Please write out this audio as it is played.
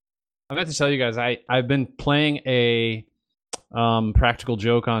I meant to tell you guys, I've been playing a practical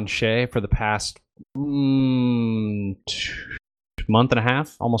joke on Shay for the past month and a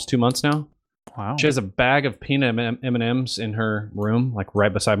half, almost 2 months now. Wow. She has a bag of peanut M&Ms in her room, like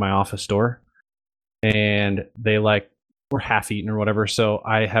right beside my office door, and they like were half eaten or whatever. So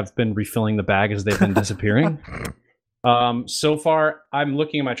I have been refilling the bag as they've been disappearing. So far, I'm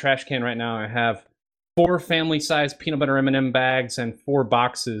looking at my trash can right now. I have 4 family-sized peanut butter M&M bags and 4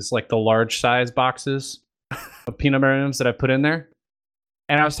 boxes, like the large-size boxes of peanut butter M&Ms that I put in there.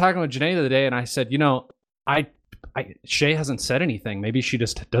 And I was talking with Janae the other day, and I said, Shay hasn't said anything. Maybe she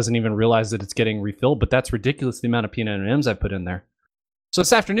just doesn't even realize that it's getting refilled, but that's ridiculous, the amount of peanut M&Ms I put in there. So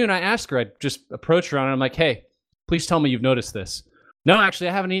this afternoon, I asked her, I just approached her and I'm like, hey, please tell me you've noticed this. No, actually,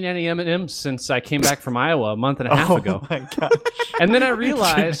 I haven't eaten any M&Ms since I came back from Iowa a month and a half ago. My gosh. And then I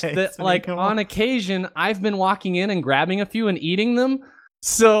realized that, like, on occasion, I've been walking in and grabbing a few and eating them.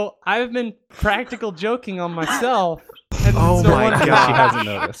 So I've been practical joking on myself. And Oh so my she God. hasn't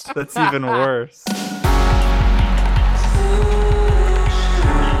noticed. That's even worse.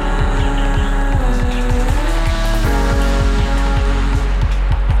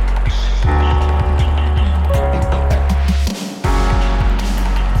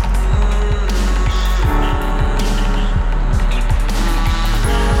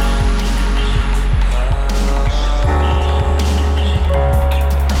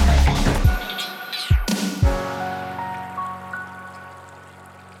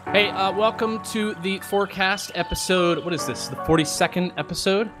 Hey, welcome to the Forecast episode. What is this? The 42nd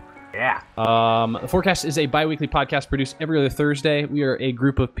episode? Yeah. The Forecast is a bi-weekly podcast produced every other Thursday. We are a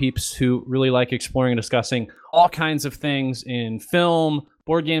group of peeps who really like exploring and discussing all kinds of things in film,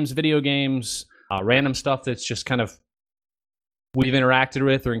 board games, video games, random stuff that's just kind of we've interacted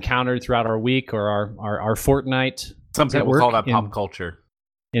with or encountered throughout our week or our fortnight. Some Does that people call work that pop culture.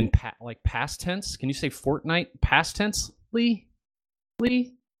 In like past tense? Can you say fortnight past tense? Lee?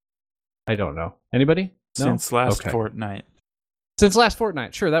 I don't know. Anybody? No? Since last Okay. fortnight. Since last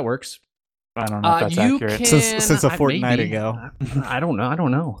fortnight. Sure, that works. I don't know if that's you accurate. can- Since a fortnight maybe. ago. I don't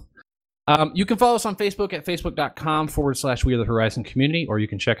know. You can follow us on Facebook at facebook.com/We Are the Horizon community, or you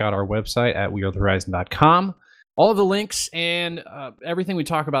can check out our website at wearethehorizon.com. All of the links and everything we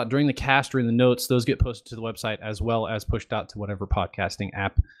talk about during the cast or in the notes, those get posted to the website as well as pushed out to whatever podcasting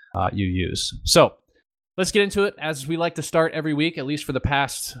app you use. So let's get into it. As we like to start every week, at least for the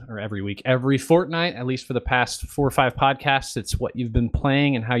past, or every fortnight, at least for the past 4 or 5 podcasts, it's what you've been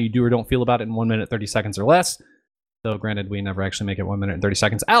playing and how you do or don't feel about it in 1 minute, 30 seconds or less. Though, granted, we never actually make it 1 minute and 30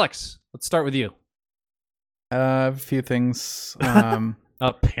 seconds. Alex, let's start with you. A few things.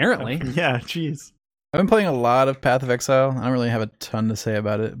 Apparently. Yeah, jeez. I've been playing a lot of Path of Exile. I don't really have a ton to say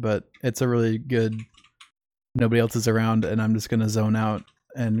about it, but it's a really good nobody else is around and I'm just going to zone out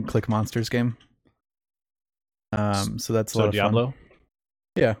and click monsters game. So that's a lot of Diablo? fun.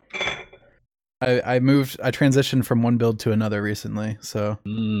 Yeah. I transitioned from one build to another recently, so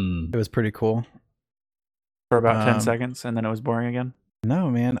it was pretty cool. For about 10 seconds, and then it was boring again? No,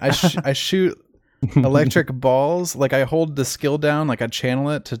 man. I shoot electric balls. Like, I hold the skill down, like I channel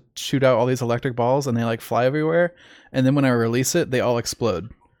it to shoot out all these electric balls, and they like fly everywhere. And then when I release it, they all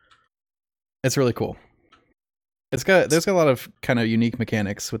explode. It's really cool. There's got a lot of kind of unique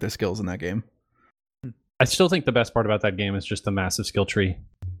mechanics with their skills in that game. I still think the best part about that game is just the massive skill tree.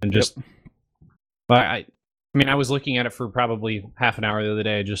 And just... I mean, I was looking at it for probably half an hour the other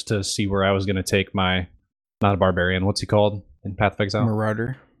day just to see where I was going to take my... Not a barbarian. What's he called in Path of Exile?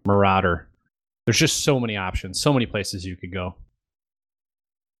 Marauder. There's just so many options. So many places you could go.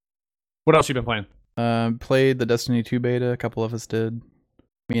 What else you been playing? Played the Destiny 2 beta. A couple of us did.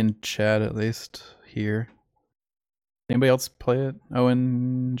 Me and Chad, at least, here. Anybody else play it?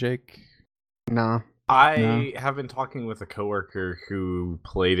 Owen, Jake? No. I have been talking with a coworker who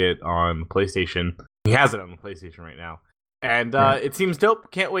played it on PlayStation. He has it on the PlayStation right now. And it seems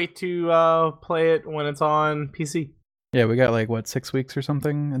dope. Can't wait to play it when it's on PC. Yeah, we got 6 weeks or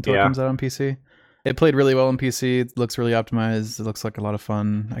something until it comes out on PC. It played really well on PC. It looks really optimized. It looks like a lot of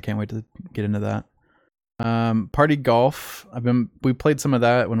fun. I can't wait to get into that. Party Golf. We played some of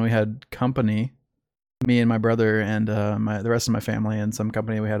that when we had company. Me and my brother and the rest of my family and some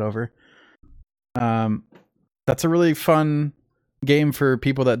company we had over. That's a really fun game for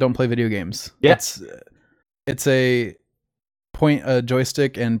people that don't play video games. Yeah. It's a point a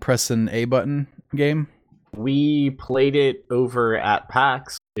joystick and press an A button game. We played it over at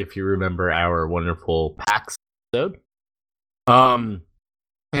PAX, if you remember our wonderful PAX episode. And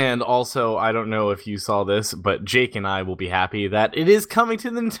also, I don't know if you saw this, but Jake and I will be happy that it is coming to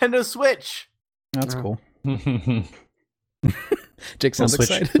the Nintendo Switch. That's cool. Jake sounds Switch.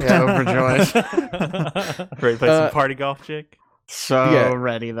 excited. Yeah, overjoyed. Ready to play some party golf, Jake? So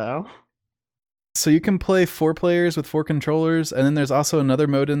ready though. So you can play 4 players with 4 controllers, and then there's also another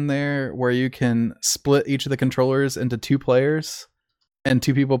mode in there where you can split each of the controllers into 2 players, and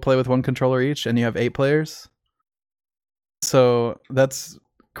 2 people play with 1 controller each, and you have 8 players. So that's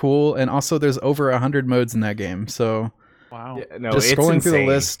cool. And also there's over 100 modes in that game. So Wow. Yeah, no, just it's scrolling insane. through the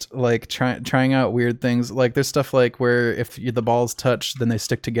list, like trying out weird things. Like there's stuff like where if the balls touch, then they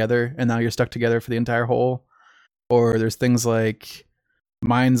stick together, and now you're stuck together for the entire hole. Or there's things like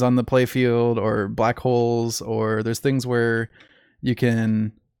mines on the playfield, or black holes, or there's things where you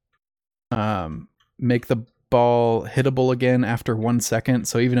can make the ball hittable again after 1 second.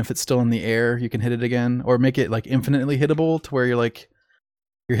 So even if it's still in the air, you can hit it again, or make it like infinitely hittable to where you're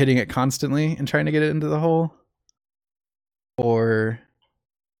hitting it constantly and trying to get it into the hole.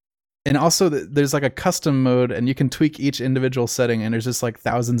 And also there's like a custom mode, and you can tweak each individual setting, and there's just like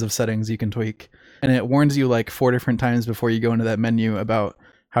thousands of settings you can tweak, and it warns you like 4 different times before you go into that menu about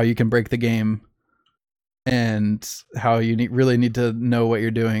how you can break the game and how you really need to know what you're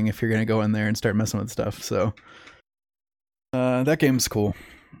doing if you're going to go in there and start messing with stuff. So that game's cool.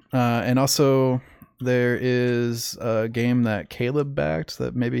 And also there is a game that Caleb backed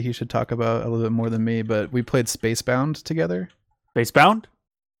that maybe he should talk about a little bit more than me, but we played Spacebound together. Spacebound?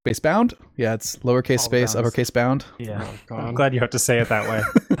 Spacebound? Yeah, it's lowercase space, uppercase bound. Yeah. Oh, God. I'm glad you have to say it that way.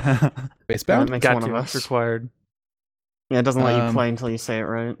 Spacebound? That makes Got one to. of It's us. required. Yeah, it doesn't let you play until you say it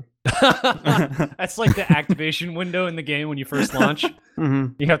right. That's like the activation window in the game when you first launch.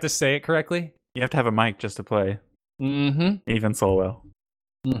 Mm-hmm. You have to say it correctly. You have to have a mic just to play, Mm-hmm. even solo.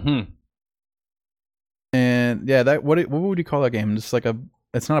 Mm-hmm. And yeah, what would you call that game? Just like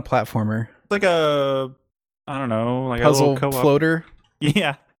it's not a platformer. It's like a, I don't know, like Puzzle a little co-op. floater.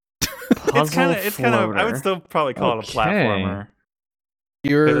 Yeah. It's kind of, I would still probably call it a Okay. platformer.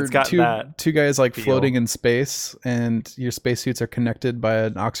 You're it's got that two guys like feel. floating in space, and your spacesuits are connected by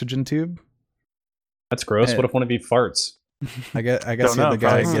an oxygen tube. That's gross. Eh. What if one of you farts? I guess Don't know, the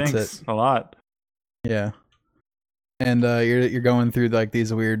guy probably gets stinks it. a lot. Yeah. And you're going through like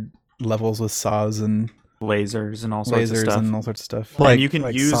these weird levels with saws and Lasers and all sorts of lasers stuff. and all sorts of stuff. And you can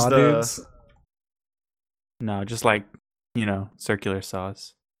like use saw the dudes? no, just like, circular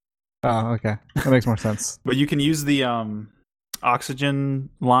saws. Oh, okay. That makes more sense. But you can use the oxygen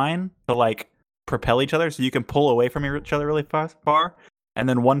line to like propel each other, so you can pull away from each other really far, and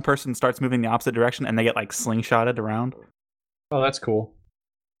then one person starts moving the opposite direction, and they get like slingshotted around. Oh, that's cool.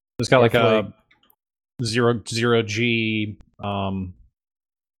 It's got like Yeah, a zero G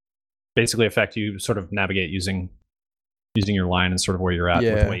basically effect. You sort of navigate using your line and sort of where you're at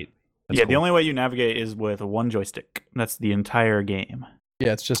Yeah. with weight. That's The cool. only way you navigate is with one joystick. That's the entire game.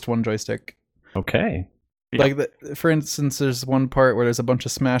 Yeah, it's just one joystick. Okay. Yeah. Like for instance, there's one part where there's a bunch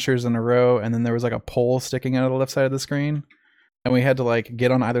of smashers in a row, and then there was like a pole sticking out of the left side of the screen, and we had to like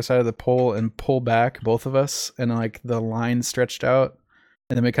get on either side of the pole and pull back, both of us, and like the line stretched out,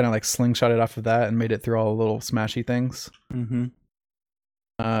 and then we kind of like slingshotted off of that and made it through all the little smashy things. Mm-hmm.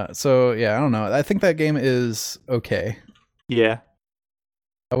 So yeah, I don't know. I think that game is okay. Yeah,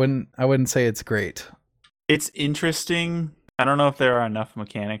 I wouldn't say it's great. it's interesting. I don't know if there are enough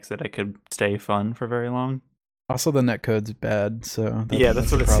mechanics that it could stay fun for very long. Also, the netcode's bad, so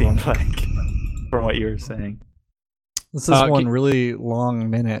That's what a it problem. seemed like from what you were saying. This is one really long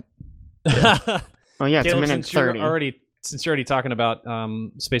minute. Oh yeah, it's Caleb, a minute since you're 30. already talking about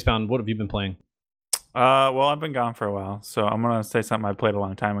Spacebound, what have you been playing? Well, I've been gone for a while, so I'm gonna say something I played a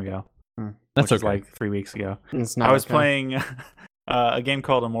long time ago. That's which is okay. like 3 weeks ago. It's not I was okay. playing a game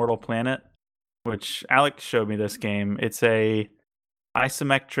called Immortal Planet, which Alex showed me this game. It's a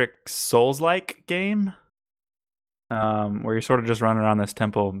isometric Souls-like game where you're sort of just running around this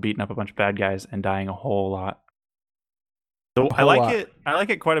temple, beating up a bunch of bad guys and dying a whole lot. So I like it. I like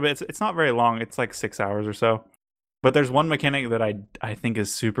it quite a bit. It's not very long. It's like 6 hours or so. But there's one mechanic that I think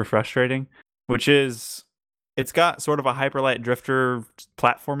is super frustrating, which is it's got sort of a Hyperlight Drifter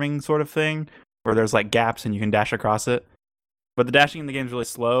platforming sort of thing where there's like gaps and you can dash across it. But the dashing in the game is really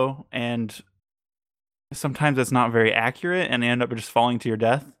slow, and sometimes it's not very accurate, and you end up just falling to your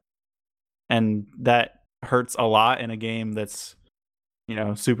death. And that hurts a lot in a game that's,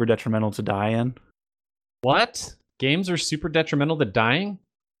 super detrimental to die in. What? Games are super detrimental to dying?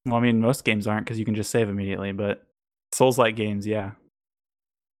 Well, I mean, most games aren't because you can just save immediately, but Souls-like games, yeah.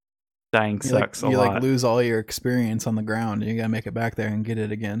 Dying sucks a you lot. like lose all your experience on the ground. You gotta make it back there and get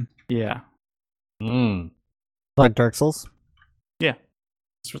it again. Yeah. Mm. Like Dark Souls?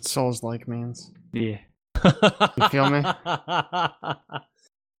 That's what Souls like means. Yeah. You feel me?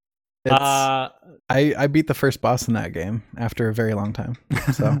 It's, I beat the first boss in that game after a very long time.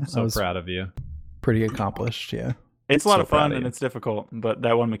 So I was proud of you. Pretty accomplished, yeah. It's a lot of fun and it's difficult, but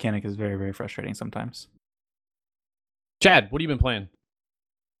that one mechanic is very, very frustrating sometimes. Chad, what have you been playing?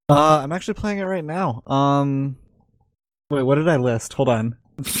 I'm actually playing it right now. Wait, what did I list? Hold on.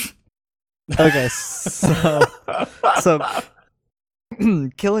 Okay, so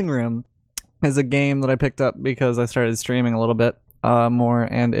Killing Room is a game that I picked up because I started streaming a little bit more,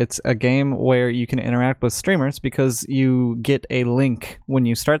 and it's a game where you can interact with streamers because you get a link when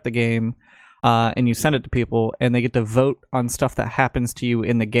you start the game, and you send it to people, and they get to vote on stuff that happens to you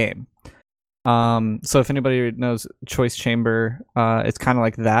in the game. So if anybody knows Choice Chamber, it's kind of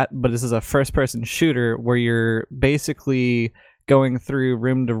like that, but this is a first-person shooter where you're basically going through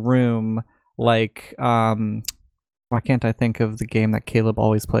room to room, like why can't I think of the game that Caleb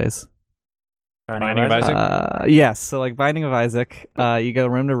always plays? Binding of Isaac? Yes, so like Binding of Isaac, you go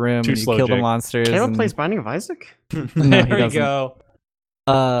room to room, and you kill the monsters. Caleb plays Binding of Isaac? No, there we go.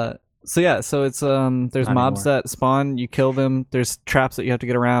 So yeah, so it's there's Not mobs anymore. that spawn, you kill them, there's traps that you have to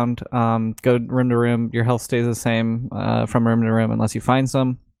get around, go room to room, your health stays the same from room to room unless you find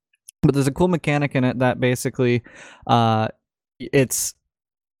some. But there's a cool mechanic in it that basically it's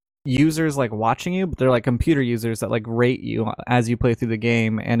users like watching you, but they're like computer users that like rate you as you play through the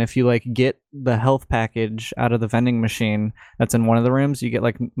game, and if you like get the health package out of the vending machine that's in one of the rooms, you get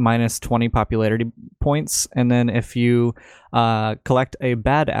like minus 20 popularity points, and then if you collect a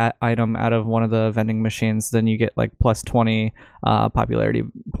bad item out of one of the vending machines, then you get like plus 20 popularity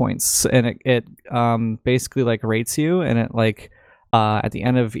points, and it basically like rates you, and it like at the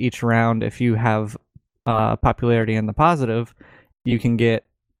end of each round, if you have popularity in the positive, you can get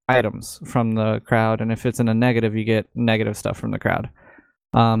items from the crowd, and if it's in a negative, you get negative stuff from the crowd.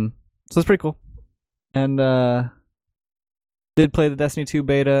 So it's pretty cool. And did play the Destiny 2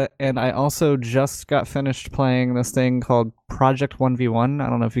 beta, and I also just got finished playing this thing called Project 1v1. I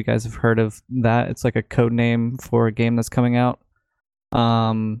don't know if you guys have heard of that. It's like a code name for a game that's coming out.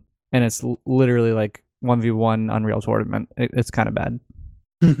 And it's literally like 1v1 Unreal Tournament. It's kind of bad.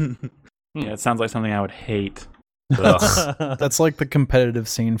 Yeah, it sounds like something I would hate. That's like the competitive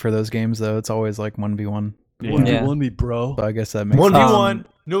scene for those games, though. It's always like 1v1. Yeah. 1v1 me, bro. So I guess that makes 1v1,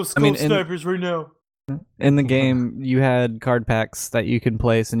 no scope in- snipers right now. In the game, you had card packs that you can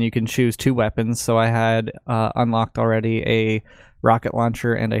place, and you can choose 2 weapons. So I had unlocked already a rocket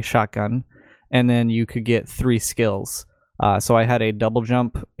launcher and a shotgun, and then you could get 3 skills. So I had a double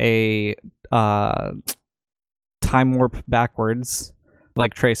jump, a time warp backwards,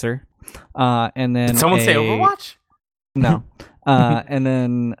 like Tracer, and then Did someone say Overwatch? No. And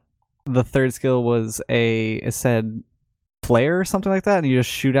then the third skill was it said flare or something like that, and you just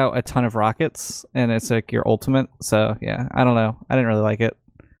shoot out a ton of rockets, and it's like your ultimate. So yeah, I don't know. I didn't really like it.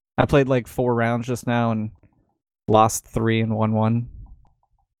 I played like 4 rounds just now and lost 3 and won 1.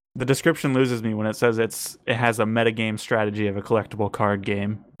 The description loses me when it says it has a metagame strategy of a collectible card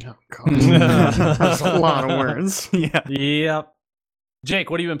game. Oh, God. That's a lot of words. Yeah. Yep. Jake,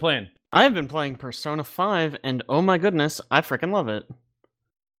 what have you been playing? I've been playing Persona 5, and oh my goodness, I freaking love it.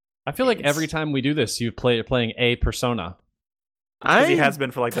 I feel like every time we do this, you're playing a Persona. Because he has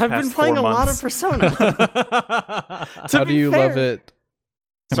been for like the I've past been playing 4 a lot of months. Persona. How do you love it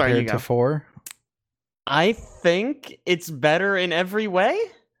Sorry, compared you to go. 4? I think it's better in every way,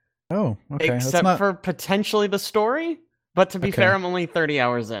 Oh, okay. except for potentially the story. But to be Okay. fair, I'm only 30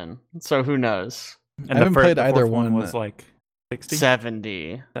 hours in, so who knows? And I haven't played the either fourth one. was like 60.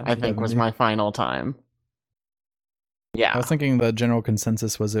 70, I think, was 70. my final time. Yeah. I was thinking the general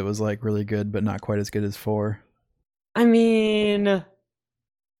consensus was it was like really good, but not quite as good as 4. I mean,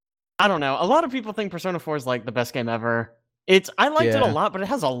 I don't know. A lot of people think Persona 4 is like the best game ever. I liked it a Yeah. lot, but it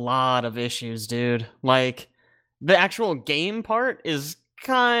has a lot of issues, dude. Like, the actual game part is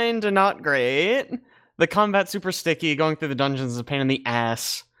kind of not great. The combat's super sticky. Going through the dungeons is a pain in the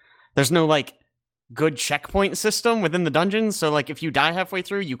ass. There's no, like, good checkpoint system within the dungeons, so, like, if you die halfway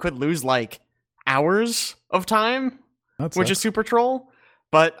through, you could lose, like, hours of time, which is super troll.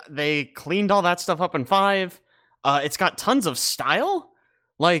 But they cleaned all that stuff up in 5. It's got tons of style.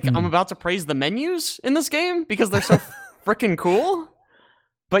 Like, I'm about to praise the menus in this game because they're so freaking cool.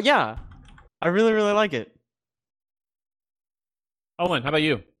 But yeah, I really, really like it. Owen, how about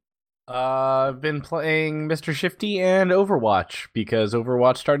you? I've been playing Mr. Shifty and Overwatch because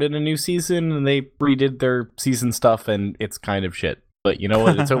Overwatch started a new season and they redid their season stuff and it's kind of shit. But you know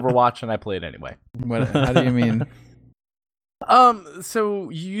what? It's Overwatch and I play it anyway. How do you mean?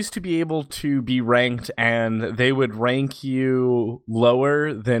 So you used to be able to be ranked and they would rank you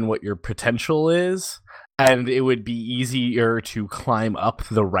lower than what your potential is. and it would be easier to climb up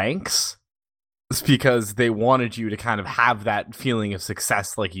the ranks. It's because they wanted you to kind of have that feeling of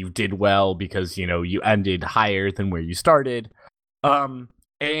success, like you did well because, you know, you ended higher than where you started.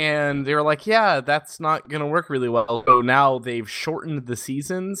 And they were like, yeah, that's not going to work really well. So now they've shortened the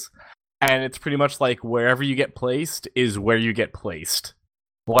seasons, and it's pretty much like wherever you get placed is where you get placed.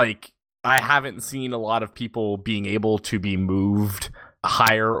 Like, I haven't seen a lot of people being able to be moved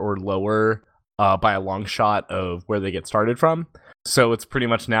higher or lower by a long shot of where they get started from. So it's pretty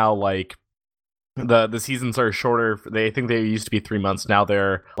much now like the seasons are shorter. I think they used to be 3 months. Now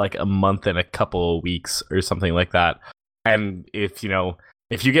they're like a month and a couple of weeks or something like that. And if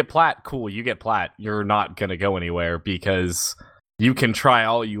you get plat, cool, you get plat. You're not going to go anywhere because you can try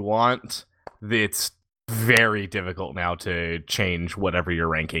all you want. It's very difficult now to change whatever your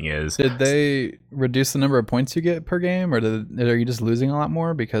ranking is. Did they reduce the number of points you get per game, or are you just losing a lot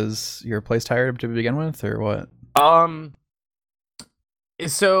more because you're placed higher to begin with, or what?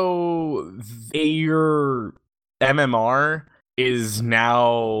 So your MMR is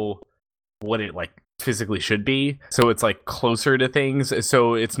now what it like physically should be. So it's like closer to things.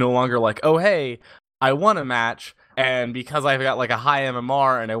 So it's no longer like, oh hey, I won a match, and because I've got like a high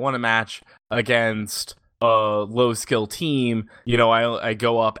MMR and I won a match against a low skill team, you know, I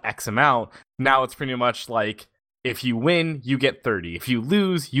go up X amount. Now it's pretty much like if you win, you get 30. If you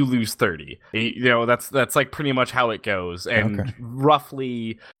lose 30. You know, that's like pretty much how it goes. And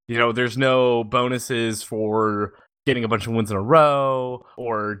roughly, you know, there's no bonuses for getting a bunch of wins in a row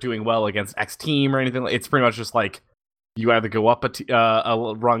or doing well against X team or anything. It's pretty much just like you either go up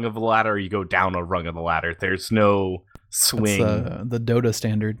a rung of the ladder or you go down a rung of the ladder. There's no swing. That's the Dota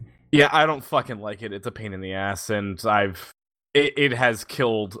standard. Yeah, I don't fucking like it. It's a pain in the ass, and it has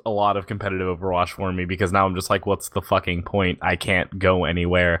killed a lot of competitive Overwatch for me because now I'm just like, what's the fucking point? I can't go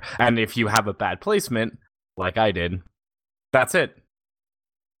anywhere. And if you have a bad placement, like I did, that's it.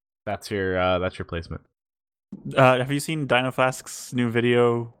 That's your placement. Have you seen DinoFlask's new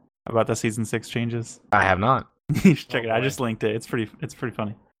video about the season 6 changes? I have not. You should check it out. I just linked it. It's pretty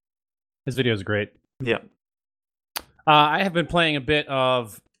funny. His video is great. Yeah. I have been playing a bit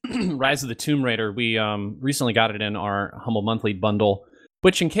of Rise of the Tomb Raider. We recently got it in our Humble Monthly bundle,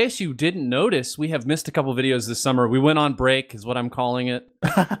 which, in case you didn't notice, we have missed a couple videos this summer. We went on break, is what I'm calling it.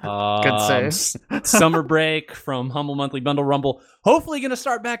 Good save. Summer break from Humble Monthly Bundle Rumble. Hopefully going to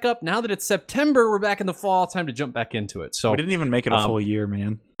start back up now that it's September. We're back in the fall. Time to jump back into it. So we didn't even make it a full year,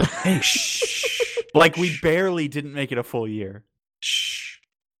 man. Hey, shh. Like, we barely didn't make it a full year. Shh.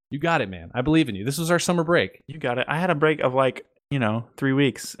 You got it, man. I believe in you. This was our summer break. You got it. I had a break of 3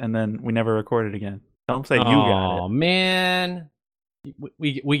 weeks, and then we never recorded again. Don't say you got it. Oh, man.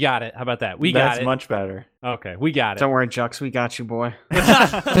 We got it. How about that? That's much better. Okay, we got it. Don't worry, Jux. We got you, boy.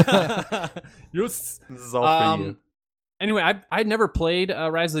 Yes. This is all for you. Anyway, I'd never played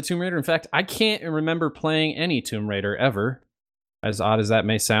Rise of the Tomb Raider. In fact, I can't remember playing any Tomb Raider ever, as odd as that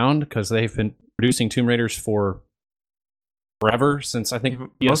may sound, because they've been producing Tomb Raiders for forever, since I think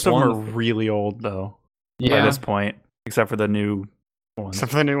most of PS1. them are really old, though. Yeah. At this point, except for the new ones.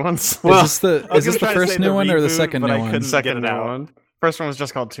 Except for the new ones. Is this the first new one or the second new one? Second new one. First one was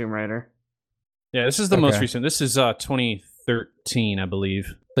just called Tomb Raider. Yeah, this is the most recent. This is 2013, I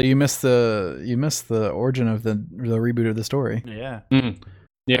believe. So you missed the origin of the reboot of the story. Yeah.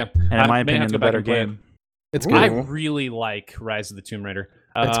 Yeah. And in my opinion, the better game. It's good. I really like Rise of the Tomb Raider.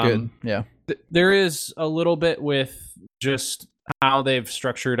 It's good. Yeah. There is a little bit with just how they've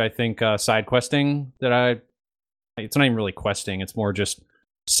structured, I think, side questing that it's not even really questing. It's more just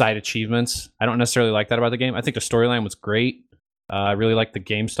side achievements. I don't necessarily like that about the game. I think the storyline was great. I really like the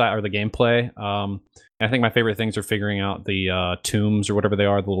game style or the gameplay. And I think my favorite things are figuring out the tombs or whatever they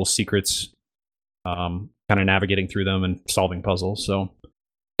are, the little secrets, kind of navigating through them and solving puzzles. So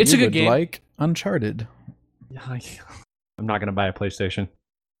it's a good game. Like Uncharted. I'm not going to buy a PlayStation.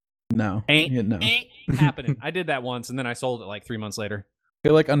 No. Ain't happening. I did that once and then I sold it like 3 months later. I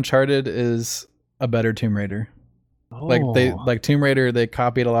feel like Uncharted is a better Tomb Raider. Like Tomb Raider, they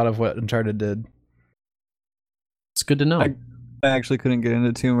copied a lot of what Uncharted did. It's good to know. I actually couldn't get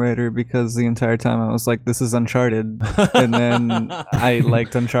into Tomb Raider because the entire time I was like, this is Uncharted. And then I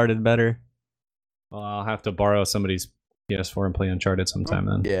liked Uncharted better. Well, I'll have to borrow somebody's PS4 and play Uncharted sometime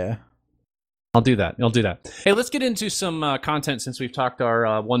then. Yeah. I'll do that. Hey, let's get into some content since we've talked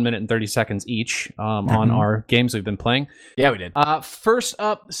our 1 minute and 30 seconds each on our games we've been playing. Yeah, we did. First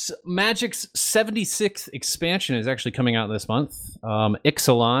up, Magic's 76th expansion is actually coming out this month.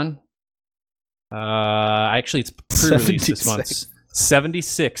 Ixalan. Actually, it's pre-release this month.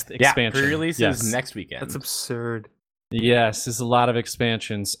 76th expansion. Yeah, pre-release is next weekend. That's absurd. Yes, there's a lot of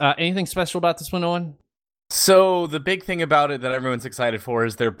expansions. Anything special about this one, Owen? So the big thing about it that everyone's excited for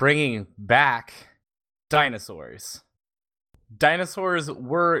is they're bringing back dinosaurs. Dinosaurs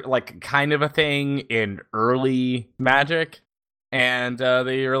were like kind of a thing in early Magic, and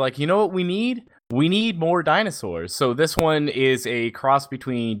they were like, you know what we need? We need more dinosaurs. So this one is a cross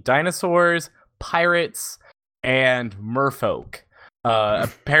between dinosaurs, pirates, and merfolk.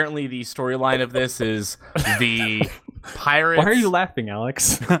 Apparently the storyline of this is the pirates. Why are you laughing,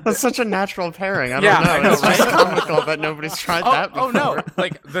 Alex? That's such a natural pairing. I don't Yeah, know. I know, It's just right? comical that nobody's tried that before. Oh no!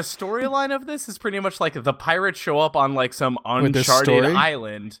 Like the storyline of this is pretty much like the pirates show up on like some With their uncharted story?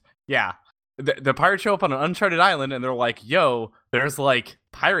 island. Yeah, the pirates show up on an uncharted island and they're like, "Yo, there's like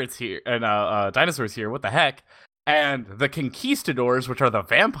pirates here and dinosaurs here. What the heck?" And the conquistadors, which are the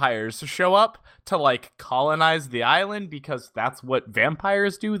vampires, show up to like colonize the island because that's what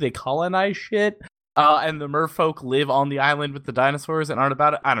vampires do. They colonize shit. And the merfolk live on the island with the dinosaurs and aren't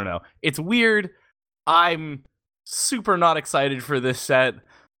about it. I don't know. It's weird. I'm super not excited for this set.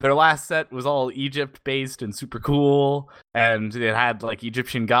 Their last set was all Egypt based and super cool, and it had like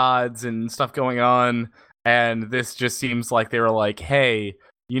Egyptian gods and stuff going on. And this just seems like they were like, hey,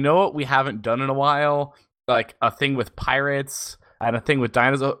 you know what we haven't done in a while? Like a thing with pirates and a thing with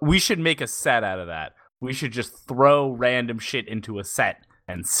dinosaurs. We should make a set out of that. We should just throw random shit into a set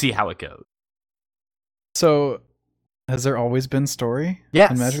and see how it goes. So, has there always been story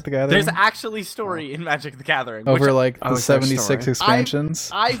Yes. in Magic the Gathering? There's actually story in Magic the Gathering. over which like the is there 76 story? expansions.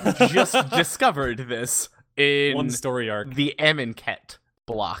 I just discovered this in One story arc. the Amonkhet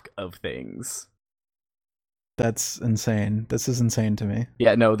block of things. That's insane. This is insane to me.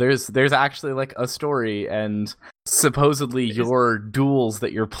 Yeah, no, there's actually like a story, and supposedly your duels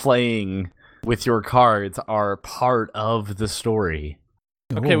that you're playing with your cards are part of the story.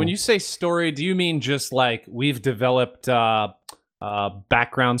 Okay, when Ooh. you say story, do you mean just like we've developed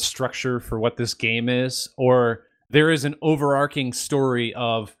background structure for what this game is, or there is an overarching story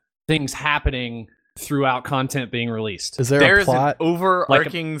of things happening throughout content being released? Is there There's a plot? an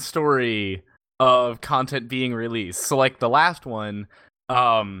overarching story of content being released. So like the last one,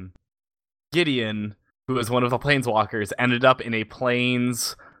 Gideon, who was one of the planeswalkers, ended up in a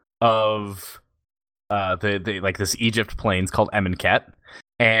plains of the like this Egypt plains called Amonkhet.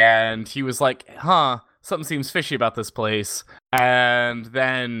 And he was like, something seems fishy about this place. And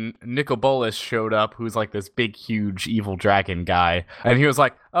then Nicobolus showed up, who's like this big, huge, evil dragon guy. And he was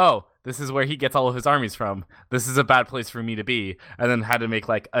like, oh, this is where he gets all of his armies from. This is a bad place for me to be. And then had to make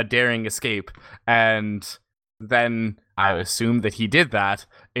like a daring escape. And then I assumed that he did that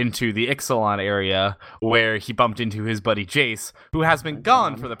into the Ixalan area, where he bumped into his buddy Jace, who has been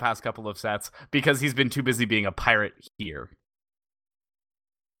gone for the past couple of sets because he's been too busy being a pirate here.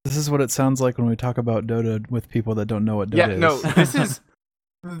 This is what it sounds like when we talk about Dota with people that don't know what Dota Yeah, is. no,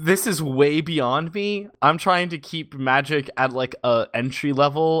 this is way beyond me. I'm trying to keep Magic at like a entry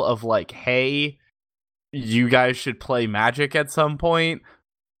level of like, hey, you guys should play Magic at some point.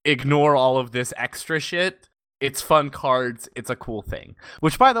 Ignore all of this extra shit. It's fun cards. It's a cool thing.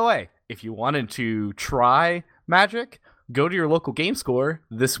 Which, by the way, if you wanted to try Magic, go to your local game store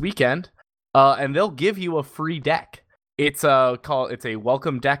this weekend, and they'll give you a free deck. It's a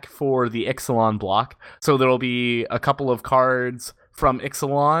welcome deck for the Ixalan block. So there'll be a couple of cards from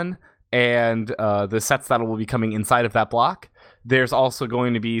Ixalan and the sets that will be coming inside of that block. There's also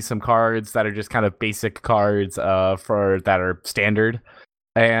going to be some cards that are just kind of basic cards that are standard.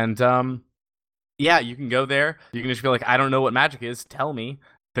 And yeah, you can go there. You can just be like, I don't know what Magic is. Tell me.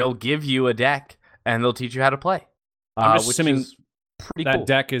 They'll give you a deck and they'll teach you how to play. I'm just which assuming is pretty that cool.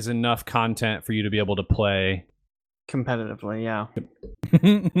 deck is enough content for you to be able to play. Competitively, yeah.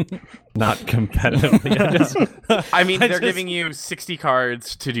 Not competitively. I mean, they're giving you 60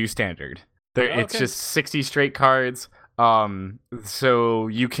 cards to do standard. It's Okay. just 60 straight cards. So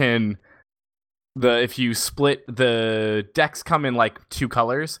you can if you split the decks come in like 2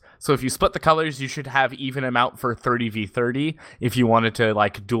 colors. So if you split the colors, you should have even amount for 30v30 if you wanted to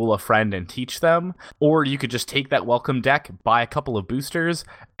like duel a friend and teach them. Or you could just take that welcome deck, buy a couple of boosters,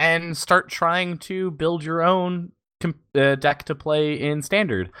 and start trying to build your own deck to play in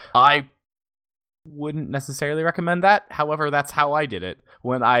standard. I wouldn't necessarily recommend that. However, that's how I did it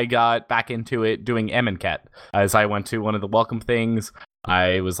when I got back into it doing Amonkhet. As I went to one of the welcome things,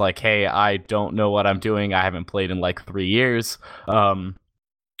 I was like, hey, I don't know what I'm doing. I haven't played in like 3 years. And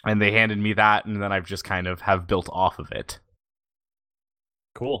they handed me that, and then I've just kind of have built off of it.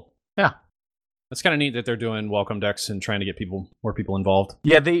 Cool. Yeah. It's kind of neat that they're doing welcome decks and trying to get more people involved.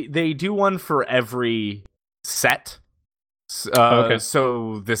 Yeah, they do one for every set. Okay.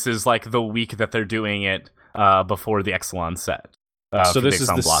 So this is like the week that they're doing it before the Ixalan set. So this is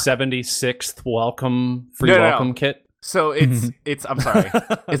the 76th welcome kit. So it's I'm sorry.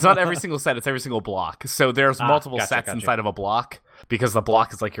 It's not every single set, it's every single block. So there's multiple sets inside of a block because the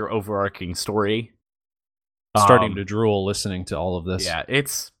block is like your overarching story. Starting to drool listening to all of this. Yeah,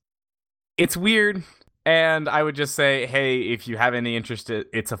 it's weird, and I would just say, hey, if you have any interest,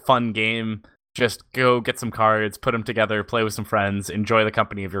 it's a fun game. Just go get some cards, put them together, play with some friends, enjoy the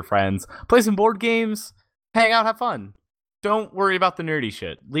company of your friends, play some board games, hang out, have fun. Don't worry about the nerdy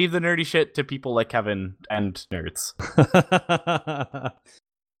shit. Leave the nerdy shit to people like Kevin and nerds.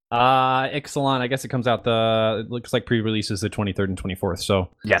 Ixalan, I guess it comes out it looks like pre-release is the 23rd and 24th. So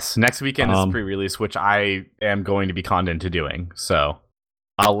yes, next weekend is pre-release, which I am going to be conned into doing. So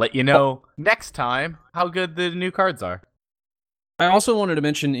I'll let you know next time how good the new cards are. I also wanted to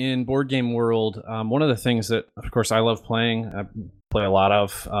mention in Board Game World, one of the things that, of course, I love playing, I play a lot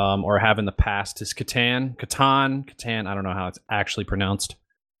of, or have in the past, is Catan. I don't know how it's actually pronounced.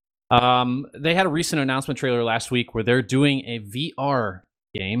 They had a recent announcement trailer last week where they're doing a VR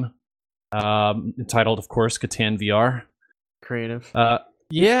game, entitled, of course, Catan VR. Creative.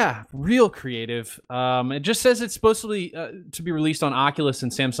 Yeah, real creative. It just says it's supposed to be released on Oculus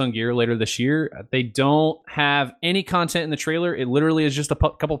and Samsung Gear later this year. They don't have any content in the trailer. It literally is just a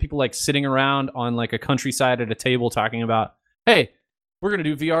couple people like sitting around on like a countryside at a table talking about, hey, we're going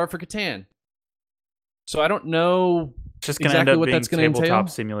to do VR for Catan. So I don't know just gonna exactly end up what being that's going to entail. Tabletop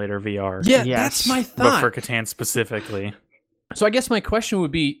Simulator VR. Yeah, Yes. that's my But thought. for Catan specifically. So I guess my question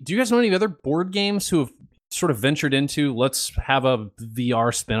would be, do you guys know any other board games who have sort of ventured into, let's have a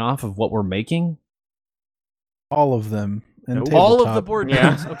VR spinoff of what we're making? All of them. And All of the tabletop. board Yeah.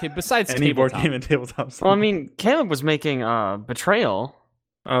 games. Okay, besides Any board tabletop. game and tabletop. Well, I mean, Caleb was making Betrayal,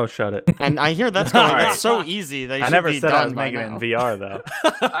 Oh, shut it. and I hear that's going. Alright. It's so easy. They I should never be said done I was by making it now. in VR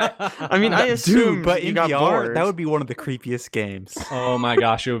though. I mean, I assume Dude, but you in got VR, bored. that would be one of the creepiest games. Oh my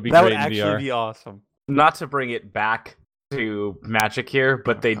gosh, it would be That great would in actually VR. be awesome. Not to bring it back to Magic here,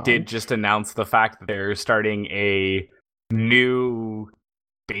 but they did just announce the fact that they're starting a new,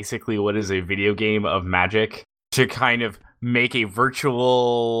 basically what is a video game of Magic to kind of make a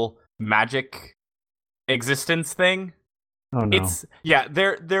virtual Magic existence thing. Oh no.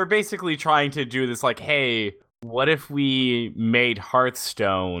 They're basically trying to do this like, hey, what if we made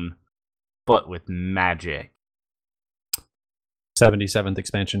Hearthstone but with Magic? 77th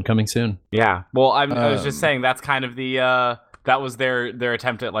expansion coming soon. Yeah. Well, I was just saying that's kind of the that was their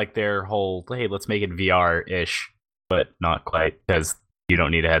attempt at like their whole, hey, let's make it VR-ish, but not quite because you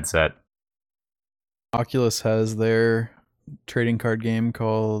don't need a headset. Oculus has their trading card game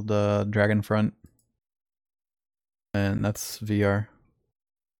called Dragonfront, and that's VR.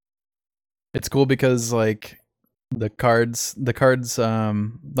 It's cool because like the cards like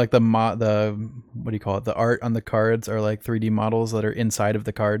the what do you call it? The art on the cards are like 3D models that are inside of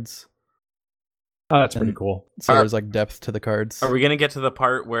the cards. Oh, that's pretty And cool. So there's like depth to the cards. Are we gonna get to the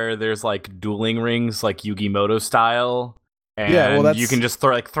part where there's like dueling rings, like Yu-Gi-Oh style? And Yeah, well, you can just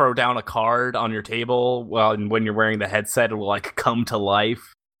throw down a card on your table. Well, and when you're wearing the headset, it will like come to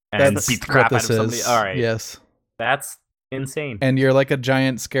life and That's beat the crap what out of this somebody. is. All right, Yes. that's insane. And you're like a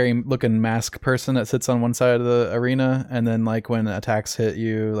giant, scary looking mask person that sits on one side of the arena, and then like when attacks hit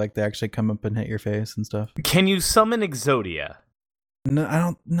you, like they actually come up and hit your face and stuff. Can you summon Exodia? No, I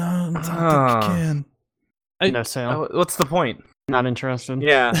don't think you can. No sale. What's the point? Not interested.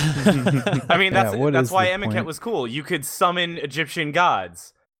 Yeah. I mean, Yeah, what that's is why the Emiket point? was cool. You could summon Egyptian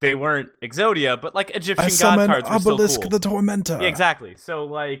gods. They weren't Exodia, but like Egyptian I god summon cards were still Obelisk cool. the Tormentor. Yeah, exactly. So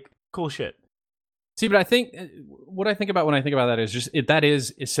like cool shit. See, but I think what I think about when I think about that is just that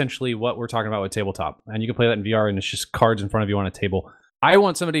is essentially what we're talking about with tabletop, and you can play that in VR, and it's just cards in front of you on a table. I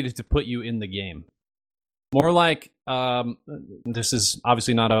want somebody to put you in the game, more like this is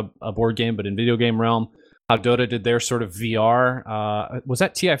obviously not a board game, but in video game realm, how Dota did their sort of VR. Was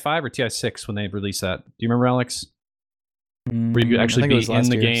that TI5 or TI6 when they released that? Do you remember, Alex? Where you could I actually think it be was in last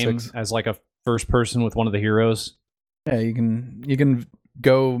the year, game 6. as like a first person with one of the heroes. Yeah, you can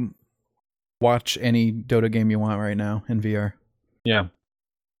go watch any Dota game you want right now in VR. Yeah,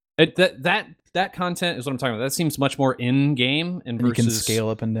 that content is what I'm talking about. That seems much more in game, and You versus can scale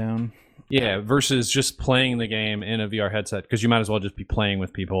up and down. Yeah, versus just playing the game in a VR headset, because you might as well just be playing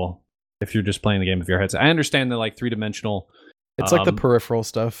with people if you're just playing the game with your headset. I understand the like 3-dimensional. It's like the peripheral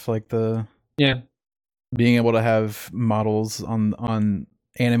stuff, like the being able to have models on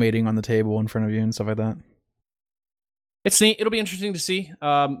animating on the table in front of you and stuff like that. It's neat. It'll be interesting to see.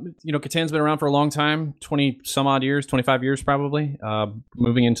 Catan's been around for a long time, 20 some odd years, 25 years probably.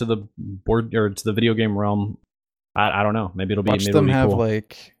 Moving into the board or to the video game realm, I don't know. Maybe it'll be Watch maybe them it'll be have cool.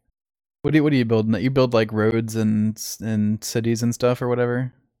 like What do you build? You build like roads and cities and stuff or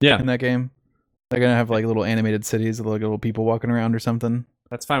whatever. Yeah. In that game, they're gonna have like little animated cities with like little people walking around or something.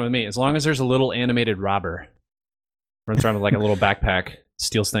 That's fine with me, as long as there's a little animated robber runs around with like a little backpack,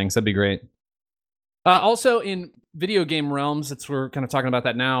 steals things. That'd be great. Also, in video game realms, we're kind of talking about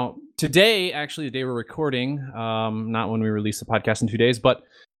that now. Today, actually, the day we're recording, not when we release the podcast in 2 days, but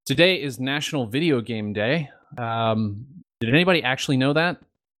today is National Video Game Day. Did anybody actually know that?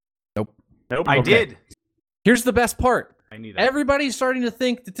 Nope. I did. Here's the best part. I knew that. Everybody's starting to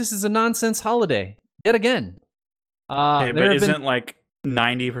think that this is a nonsense holiday yet again. But isn't like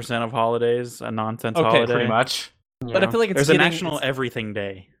 90% of holidays a nonsense holiday? Pretty much. But I feel like there's a National Everything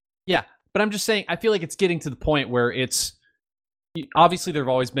Day. Yeah, but I'm just saying, I feel like it's getting to the point where it's obviously there have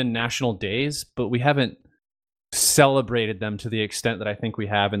always been national days, but we haven't celebrated them to the extent that I think we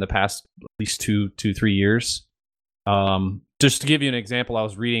have in the past at least 2-3 years. Just to give you an example, I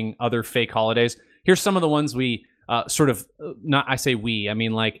was reading other fake holidays. Here's some of the ones we I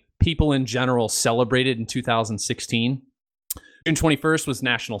mean like people in general celebrated in 2016. June 21st was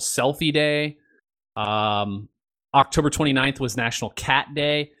National Selfie Day. October 29th was National Cat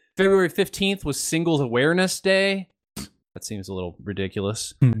Day. February 15th was Singles Awareness Day. That seems a little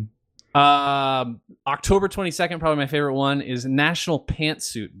ridiculous. October 22nd, probably my favorite one, is National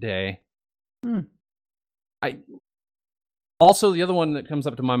Pantsuit Day. Also, the other one that comes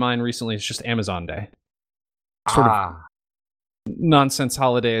up to my mind recently is just Amazon Day. Sort of nonsense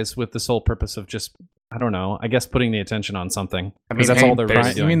holidays with the sole purpose of just, I don't know, I guess putting the attention on something. Because that's all they're really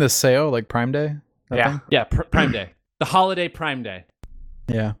doing. You mean the sale, like Prime Day? Yeah, Prime Day. The holiday Prime Day.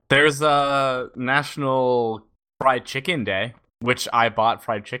 Yeah. There's a National Fried Chicken Day, which I bought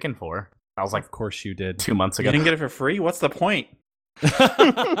fried chicken for. I was like, of course you did. 2 months ago. You didn't get it for free? What's the point?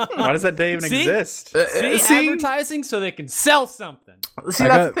 Why does that day even exist? See, advertising so they can sell something. See,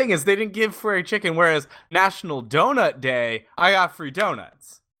 that's the thing is they didn't give free chicken, whereas National Donut Day, I got free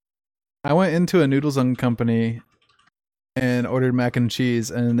donuts. I went into a noodles company and ordered mac and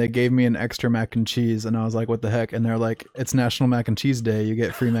cheese, and they gave me an extra mac and cheese, and I was like, what the heck? And they're like, it's National Mac and Cheese Day, you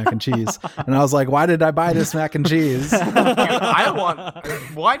get free mac and cheese. And I was like, why did I buy this mac and cheese?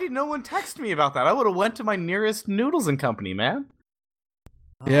 Why did no one text me about that? I would have went to my nearest noodles and company, man.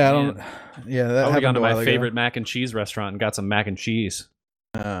 That I would have happened gone to a while my ago. favorite mac and cheese restaurant and got some mac and cheese.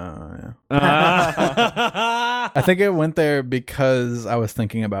 Yeah. I think I went there because I was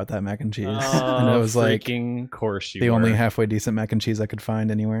thinking about that mac and cheese, and it was like course you the were. only halfway decent mac and cheese I could find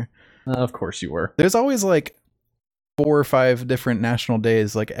anywhere. Of course you were. There's always like 4 or 5 different national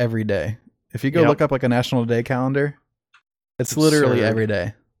days, like every day. If you go look up like a national day calendar, it's literally absurd. every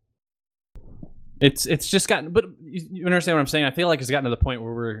day. It's just gotten, but you understand what I'm saying? I feel like it's gotten to the point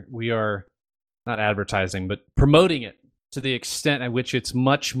where we are not advertising, but promoting it to the extent at which it's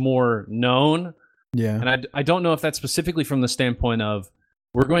much more known. Yeah. And I don't know if that's specifically from the standpoint of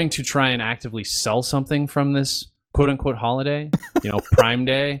we're going to try and actively sell something from this quote unquote holiday, Prime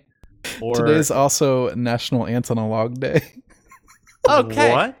Day. Or Today's also National Ants on a Log Day.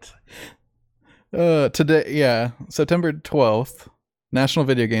 Okay. What? Today, September 12th, National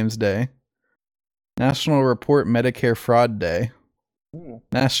Video Games Day. National Report Medicare Fraud Day. Ooh.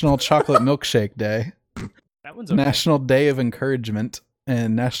 National Chocolate Milkshake Day. that one's okay. National Day of Encouragement,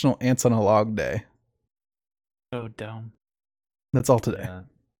 and National Ants on a Log Day. So dumb. That's all today.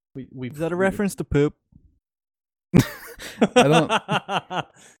 Is that a reference to poop? I don't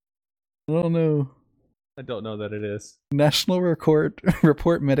know. I don't know that it is. National Report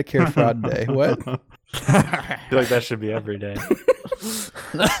Medicare Fraud Day. What? I feel like that should be every day.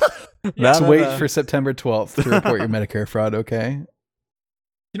 Just wait for September 12th to report your Medicare fraud, okay?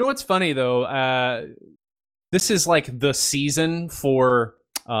 You know what's funny though? This is like the season for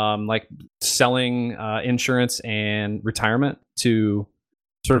like selling insurance and retirement to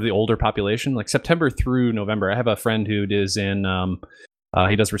sort of the older population. Like September through November, I have a friend who is in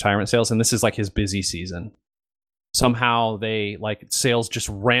he does retirement sales, and this is like his busy season. Somehow they like sales just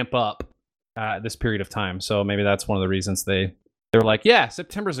ramp up this period of time. So maybe that's one of the reasons they're like, yeah,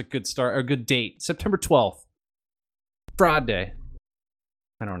 September's a good start, or a good date. September 12th, Fraud Day.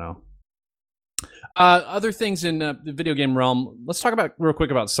 I don't know. Other things in the video game realm. Let's talk about real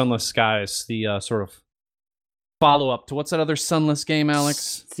quick about Sunless Skies, the sort of follow-up to what's that other Sunless game,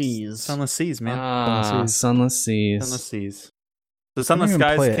 Alex? Sunless Seas, man. Sunless Seas. Sunless Seas. The Sunless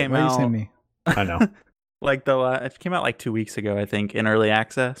Skies came out. I know. Like it came out like 2 weeks ago, I think, in early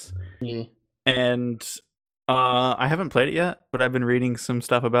access. Yeah. And I haven't played it yet, but I've been reading some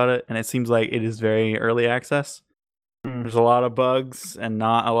stuff about it, and it seems like it is very early access. There's a lot of bugs and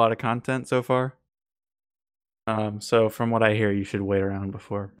not a lot of content so far. So from what I hear, you should wait around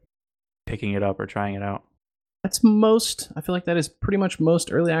before picking it up or trying it out. That's most. I feel like that is pretty much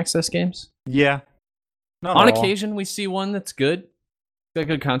most early access games. Yeah. Not On all. occasion, we see one that's good. Got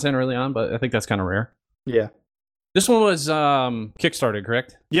good content early on, but I think that's kind of rare. Yeah. This one was Kickstarted,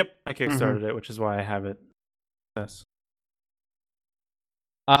 correct? Yep. I kickstarted it, which is why I have it. Yes.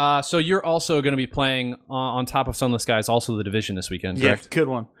 So you're also going to be playing on top of Sunless Skies, also The Division this weekend, Yeah, correct? good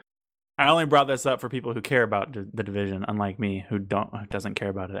one. I only brought this up for people who care about the Division, unlike me, who doesn't care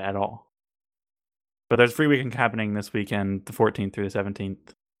about it at all. But there's free weekend happening this weekend, the 14th through the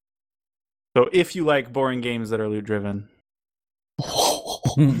 17th. So if you like boring games that are loot driven,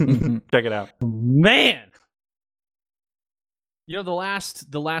 check it out. Man, you know,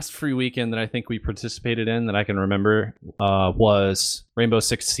 the last free weekend that I think we participated in that I can remember was Rainbow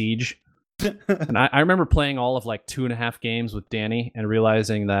Six Siege. And I remember playing all of like 2.5 games with Danny and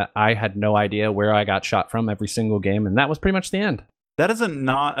realizing that I had no idea where I got shot from every single game, and that was pretty much the end. That is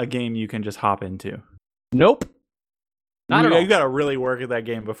not a game you can just hop into. Nope. Not at all. You got to really work at that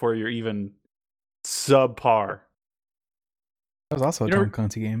game before you're even subpar. That was also a Tom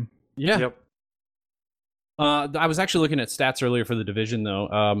Clancy game. Yeah. Yep. I was actually looking at stats earlier for The Division,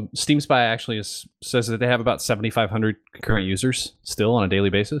 though. Steam Spy actually says that they have about 7,500 concurrent users still on a daily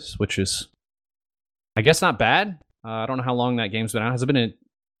basis, which is, I guess, not bad. I don't know how long that game's been out. Has it been a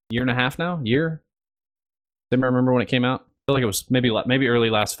year and a half now? Year? Didn't remember when it came out. I feel like it was maybe early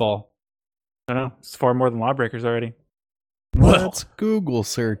last fall. I don't know. It's far more than Lawbreakers already. Let's Google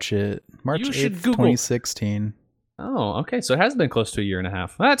search it. March You 8th, should Google. 2016. Oh, okay. So it has been close to a year and a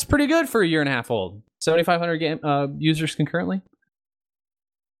half. That's pretty good for a year and a half old. 7,500 game users concurrently.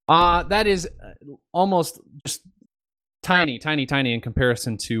 That is almost just tiny in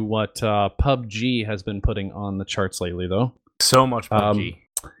comparison to what PUBG has been putting on the charts lately, though. So much PUBG.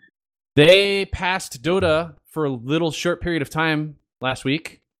 They passed Dota for a little short period of time last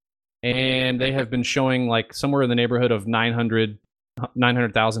week, and they have been showing like somewhere in the neighborhood of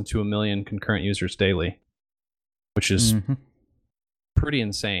 900,000 to 1 million concurrent users daily, which is pretty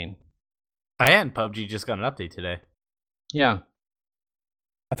insane. And PUBG just got an update today. Yeah.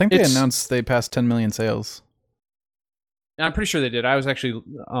 I think they announced they passed 10 million sales. I'm pretty sure they did. I was actually,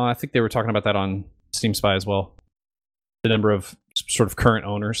 I think they were talking about that on Steam Spy as well. The number of sort of current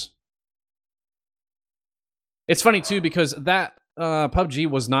owners. It's funny, too, because that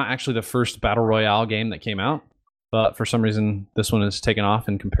PUBG was not actually the first Battle Royale game that came out. But for some reason, this one has taken off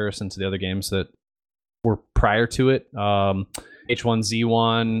in comparison to the other games that were prior to it.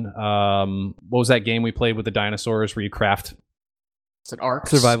 H1Z1. What was that game we played with the dinosaurs where you craft? Is it Ark?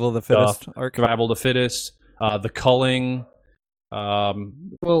 Survival of the fittest. Arc. Survival of the Fittest. The Culling.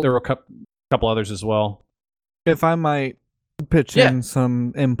 Well, there were a couple others as well. If I might pitch in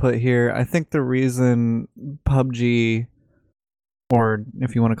some input here, I think the reason PUBG, or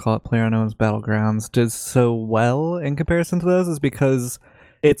if you want to call it PlayerUnknown's Battlegrounds, does so well in comparison to those is because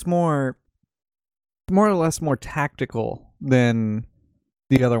it's more or less more tactical than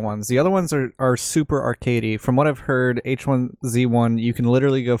the other ones. The other ones are super arcadey. From what I've heard, H1Z1, you can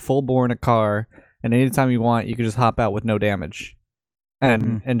literally go full bore in a car, and anytime you want, you can just hop out with no damage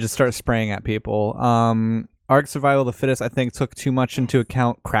and just start spraying at people. Ark Survival of the Fittest, I think, took too much into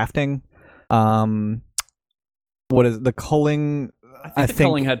account crafting. What is the culling? I think the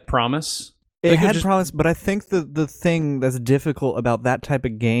culling had promise. It had promise, but I think the thing that's difficult about that type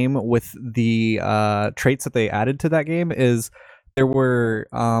of game with the traits that they added to that game is there were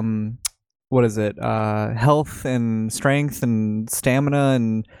health and strength and stamina,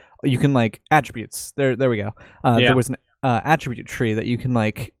 and you can like attributes. There we go. There was an attribute tree that you can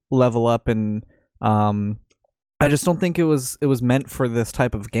like level up, and I just don't think it was meant for this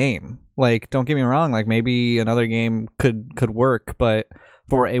type of game. Like, don't get me wrong, like maybe another game could work, but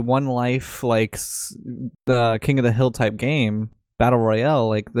for a one life, like the King of the Hill type game, Battle Royale,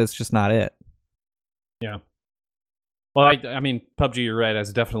 like that's just not it. Yeah. Well, I mean, PUBG, you're right,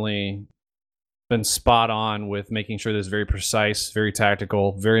 has definitely been spot on with making sure that it's very precise, very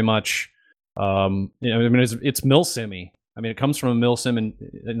tactical, very much. It's milsim-y. I mean, it comes from a milsim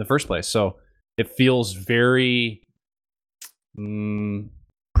in the first place, so it feels very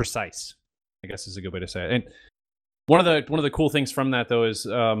precise, I guess is a good way to say it. And one of the cool things from that, though, is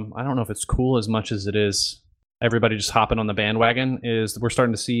I don't know if it's cool as much as it is everybody just hopping on the bandwagon, is we're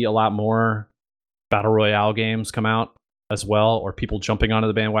starting to see a lot more Battle Royale games come out as well, or people jumping onto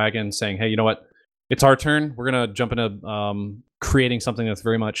the bandwagon saying, hey, you know what? It's our turn. We're going to jump into creating something that's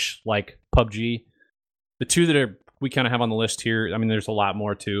very much like PUBG. The two that we kind of have on the list here, I mean, there's a lot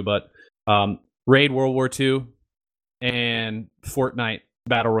more too, but Raid World War II and Fortnite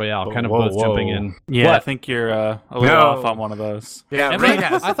Battle Royale, Whoa, kind of whoa, both jumping whoa. in. Yeah, I What? think you're a little No. off on one of those. Yeah, Am Raid I?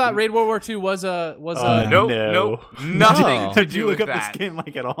 has. I thought Raid World War II was a Nope, No. nope, nothing No. to Did do you look with up that. this game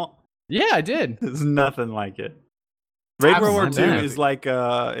like at all? Yeah, I did. It's nothing like it. Raid World War II Absolutely. is like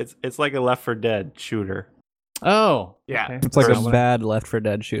it's like a Left 4 Dead shooter. Oh, Yeah. okay. It's like First- a bad Left 4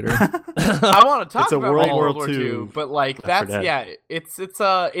 Dead shooter. I want to talk It's a about World Raid War World War II II, but like Left 4 that's Dead. yeah,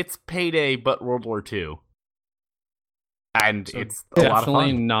 it's Payday but World War II, and So it's a lot of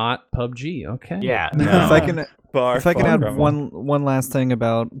Definitely fun. not PUBG. Okay. Yeah, No. If I can Far, if I can far add from it. one last thing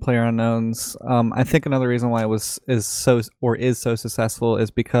about PlayerUnknown's, I think another reason why it is so successful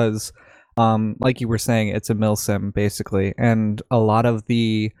is because, like you were saying, it's a mill sim basically, and a lot of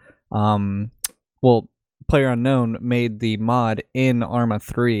the, PlayerUnknown made the mod in Arma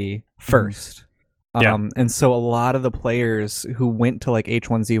 3 first. Yeah. And so a lot of the players who went to like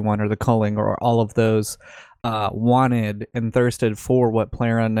H1Z1 or the culling or all of those wanted and thirsted for what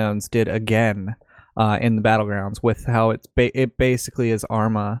PlayerUnknown's did again in the battlegrounds, with how it basically is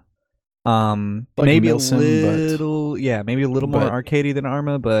Arma. Like Maybe a Milsim, but- little, maybe a little more but- arcadey than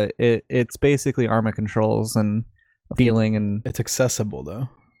Arma, but it's basically Arma controls and feeling and It's accessible though.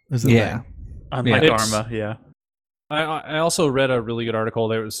 Is the yeah. thing. Unlike It's- Arma, yeah. I also read a really good article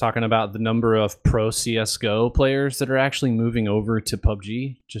that was talking about the number of pro CSGO players that are actually moving over to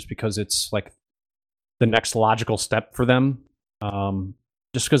PUBG just because it's like the next logical step for them.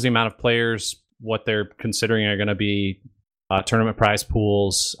 Just because the amount of players, what they're considering are going to be tournament prize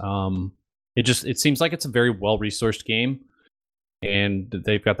pools. It seems like it's a very well resourced game, and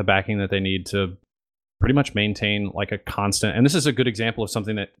they've got the backing that they need to pretty much maintain like a constant. And this is a good example of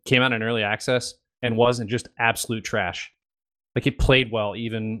something that came out in early access and wasn't just absolute trash. Like it played well,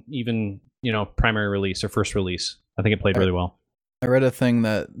 even primary release or first release. I think it played really well. I read a thing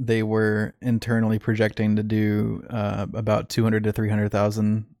that they were internally projecting to do about 200 to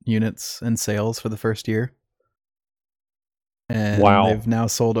 300,000 units in sales for the first year. And Wow. they've now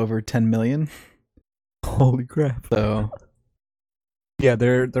sold over 10 million. Holy crap. So Yeah,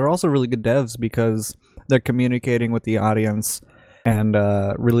 they're also really good devs because they're communicating with the audience and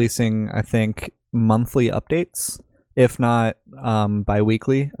releasing, I think, monthly updates, if not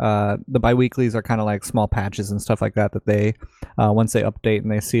bi-weekly. The bi-weeklies are kind of like small patches and stuff like that they once they update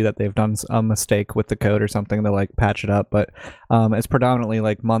and they see that they've done a mistake with the code or something, they'll like patch it up. But it's predominantly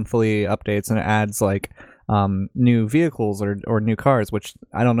like monthly updates, and it adds like new vehicles or new cars, which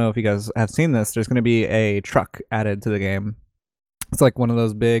I don't know if you guys have seen this. There's going to be a truck added to the game. It's like one of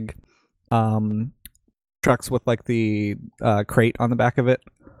those big trucks with like the crate on the back of it.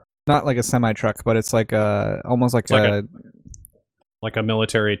 Not like a semi truck, but it's like almost like like a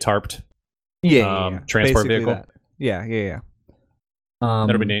military tarped basically transport vehicle. that. Yeah.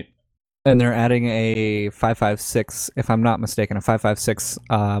 That'll be neat. And they're adding a 5.56, if I'm not mistaken, a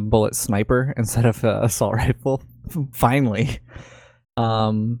 5.56 bullet sniper instead of an assault rifle. Finally.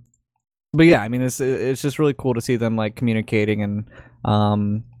 But yeah, I mean, it's just really cool to see them like communicating, and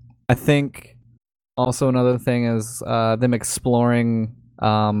I think also another thing is them exploring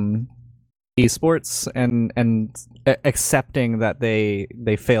esports and accepting that they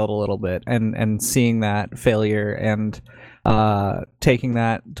failed a little bit, and seeing that failure and taking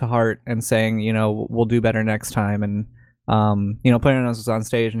that to heart and saying, we'll do better next time. And PlayerUnknown's was on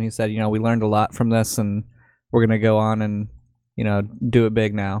stage and he said, we learned a lot from this, and we're gonna go on and do it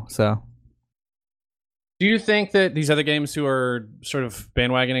big now. So Do you think that these other games who are sort of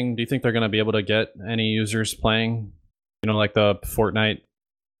bandwagoning, do you think they're going to be able to get any users playing? Like the Fortnite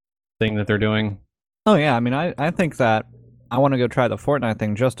thing that they're doing? Oh yeah, I mean, I think that I want to go try the Fortnite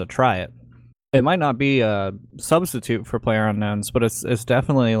thing just to try it. It might not be a substitute for PlayerUnknown's, but it's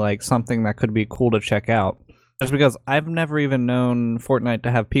definitely like something that could be cool to check out. Just because I've never even known Fortnite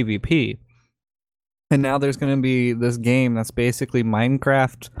to have PvP. And now there's going to be this game that's basically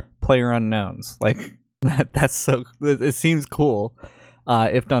Minecraft PlayerUnknown's. Like, that's so... It seems cool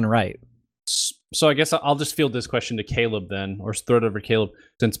if done right. So I guess I'll just field this question to Caleb then, or throw it over to Caleb,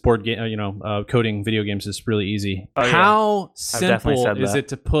 since board game, coding video games is really easy. Oh, yeah. How definitely simple said is that. it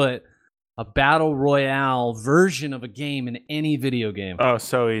to put a battle royale version of a game in any video game? Oh,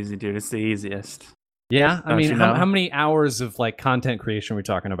 so easy, dude. It's the easiest. Yeah, I Don't mean, you know? how many hours of like content creation are we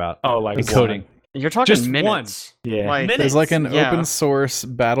talking about? Oh, like in coding? You're talking Just minutes. Yeah. Like, there's like an yeah. open source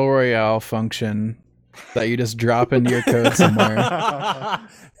battle royale function that you just drop into your code somewhere.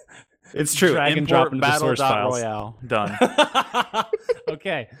 It's true. Drag and Import drop into Battle source files. Royale. Done.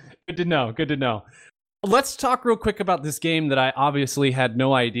 Okay, good to know. Good to know. Let's talk real quick about this game that I obviously had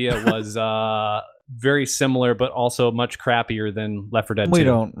no idea was very similar, but also much crappier than Left 4 Dead 2. We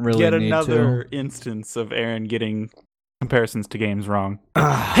don't really Yet need another to. instance of Aaron getting comparisons to games wrong.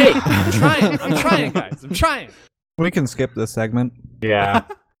 Hey, I'm trying, guys. I'm trying. We can skip this segment. Yeah.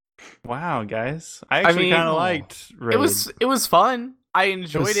 Wow, guys. I actually mean, kind of liked Raid. It was fun. I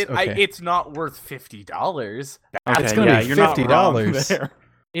enjoyed it. okay. It's not worth $50. Okay, It's gonna be you're not wrong $50. there.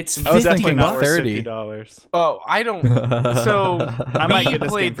 It's I was Definitely thinking not worth $30. $50. Oh, I don't. So I might we get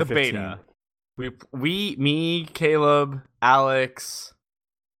this played game for the 15. beta. Me, Caleb, Alex.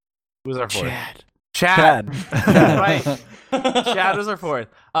 Who was our fourth? Chad. Right. Chad was our fourth.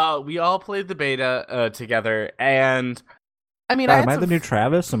 We all played the beta together, and I mean, Am I the new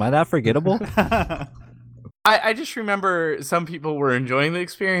Travis? Am I that forgettable? I just remember some people were enjoying the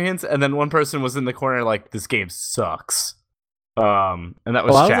experience, and then one person was in the corner like, "This game sucks." And that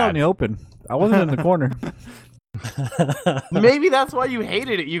was Well, I was Chad. out in the open. I wasn't in the corner. Maybe that's why you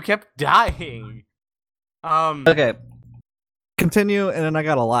hated it. You kept dying. Okay. Continue, and then I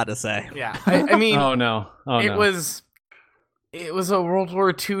got a lot to say. Yeah. I mean, Oh no. it was a World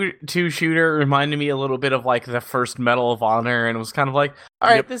War II shooter. It reminded me a little bit of like the first Medal of Honor, and it was kind of like, all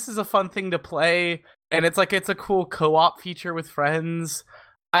right, this is a fun thing to play, and it's a cool co-op feature with friends.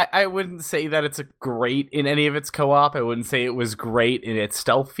 I wouldn't say that it's great in any of its co-op. I wouldn't say it was great in its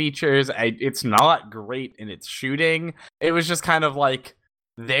stealth features. It's not great in its shooting. It was just kind of like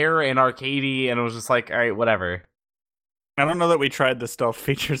there and arcadey, and it was just like, all right, whatever. I don't know that we tried the stealth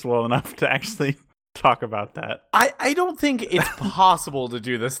features well enough to actually talk about that. I don't think it's possible to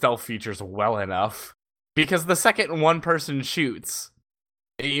do the stealth features well enough, because the second one person shoots,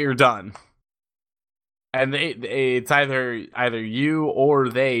 you're done. And it's either you or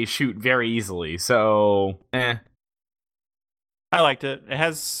they shoot very easily. So, I liked it.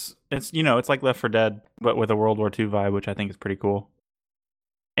 It's like Left 4 Dead, but with a World War II vibe, which I think is pretty cool.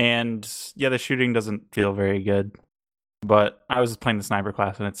 And yeah, the shooting doesn't feel very good. But I was just playing the sniper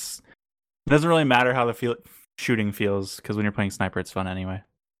class, and it doesn't really matter how the shooting feels, because when you're playing sniper, it's fun anyway.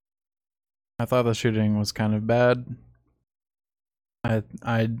 I thought the shooting was kind of bad. I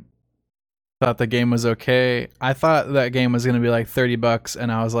thought the game was okay. I thought that game was going to be like $30,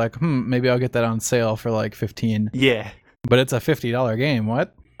 and I was like, maybe I'll get that on sale for like 15. Yeah. But it's a $50 game.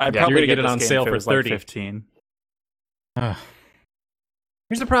 What? I'd Yeah, probably you're gonna get get it this on game sale if it for was like 30. 15.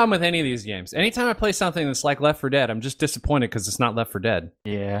 Here's the problem with any of these games. Anytime I play something that's like Left 4 Dead, I'm just disappointed because it's not Left 4 Dead.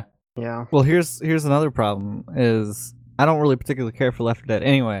 Yeah. Yeah. Well, here's another problem is I don't really particularly care for Left 4 Dead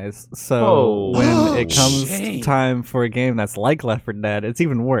anyways. So when it comes time for a game that's like Left 4 Dead, it's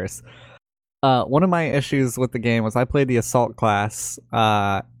even worse. One of my issues with the game was I played the assault class,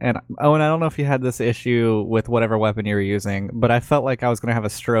 and Owen, I don't know if you had this issue with whatever weapon you were using, but I felt like I was going to have a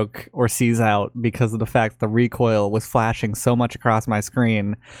stroke or seize out because of the fact the recoil was flashing so much across my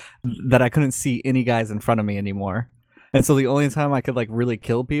screen that I couldn't see any guys in front of me anymore. And so the only time I could like really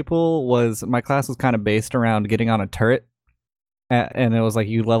kill people was my class was kind of based around getting on a turret, and it was like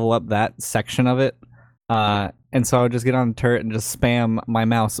you level up that section of it. And so I would just get on the turret and just spam my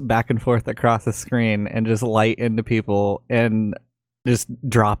mouse back and forth across the screen and just light into people and just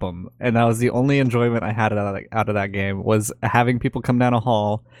drop them. And that was the only enjoyment I had out of that game, was having people come down a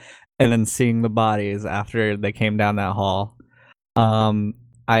hall and then seeing the bodies after they came down that hall.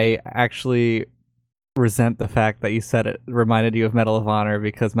 I actually resent the fact that you said it reminded you of Medal of Honor,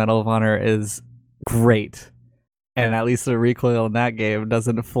 because Medal of Honor is great. And at least the recoil in that game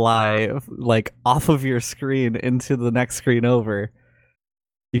doesn't fly like off of your screen into the next screen over.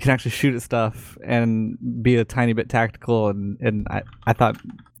 You can actually shoot at stuff and be a tiny bit tactical, and I thought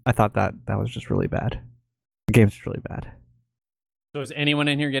that was just really bad. The game's just really bad. So is anyone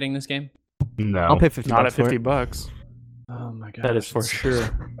in here getting this game? no. I'll pay $50. Not at for it. $50. Oh my god. That is for sure.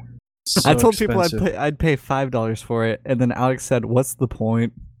 I told people I'd pay $5 for it, and then Alex said, "What's the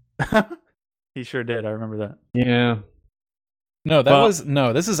point?" He sure did. I remember that. Yeah. No,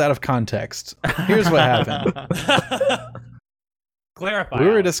 this is out of context. Here's what happened. Clarify. We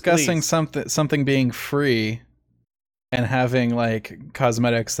were Alex, discussing please. something being free and having like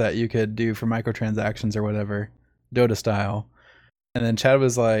cosmetics that you could do for microtransactions or whatever, Dota style. And then Chad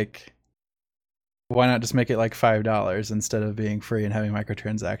was like, why not just make it like $5 instead of being free and having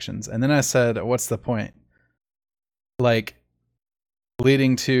microtransactions? And then I said, what's the point? Like,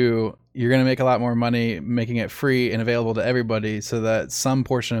 leading to, you're going to make a lot more money making it free and available to everybody, so that some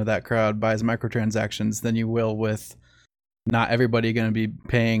portion of that crowd buys microtransactions than you will with not everybody going to be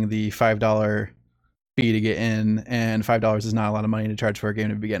paying the $5 fee to get in, and $5 is not a lot of money to charge for a game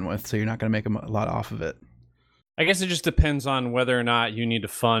to begin with, so you're not going to make a lot off of it. I guess it just depends on whether or not you need to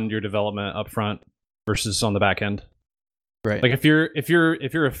fund your development up front versus on the back end. Right. Like if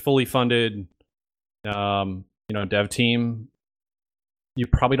you're a fully funded dev team, you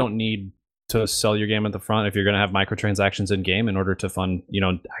probably don't need to sell your game at the front if you're going to have microtransactions in game in order to fund,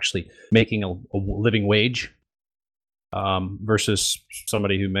 actually making a living wage, versus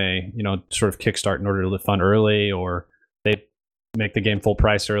somebody who may, sort of kickstart in order to fund early, or they make the game full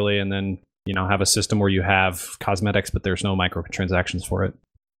price early and then, have a system where you have cosmetics, but there's no microtransactions for it.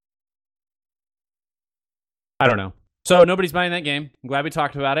 I don't know. So nobody's buying that game. I'm glad we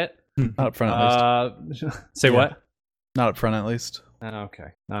talked about it. Not up front at least. Say what? Not up front at least. Okay,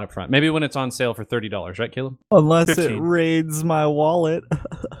 not up front. Maybe when it's on sale for $30, right, Caleb? Unless it 15. raids my wallet.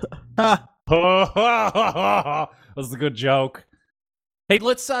 That was a good joke. Hey,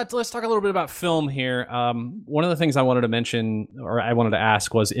 let's talk a little bit about film here. One of the things I wanted to mention, or I wanted to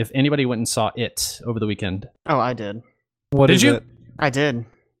ask, was if anybody went and saw It over the weekend. Oh, I did. What Did is you? it? I did.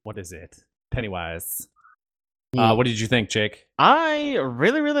 What is it? Pennywise. Yeah. What did you think, Jake? I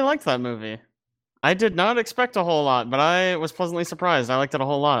really, really liked that movie. I did not expect a whole lot, but I was pleasantly surprised. I liked it a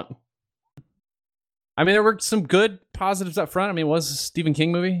whole lot. I mean, there were some good positives up front. I mean, it was a Stephen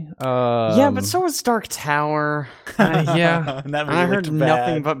King movie. Yeah, but so was Dark Tower. Yeah. That And I movie heard looked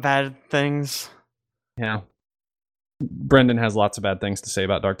nothing bad. but bad things. Yeah. Brendan has lots of bad things to say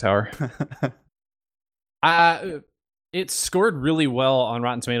about Dark Tower. It scored really well on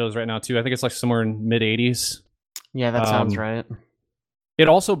Rotten Tomatoes right now, too. I think it's like somewhere in mid-80s. Yeah, that sounds right. It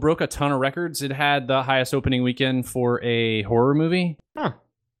also broke a ton of records. It had the highest opening weekend for a horror movie. Huh.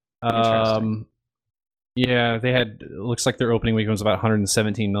 Interesting. Yeah, they had, it looks like their opening weekend was about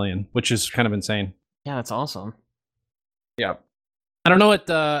 117 million, which is kind of insane. Yeah, that's awesome. Yeah. I don't know what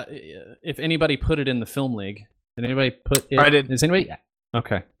if anybody put it in the film league. Did anybody put it? I did. Is anybody?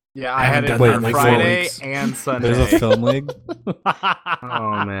 Okay. Yeah, I had it done that on in like 4 Friday weeks. and Sunday. There's a film league.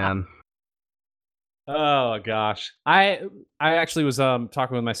 Oh man. Oh gosh, I actually was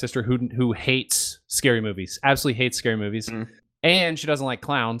talking with my sister who hates scary movies, absolutely hates scary movies, and she doesn't like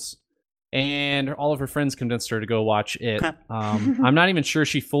clowns. And all of her friends convinced her to go watch it. I'm not even sure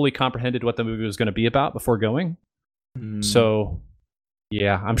she fully comprehended what the movie was going to be about before going. So,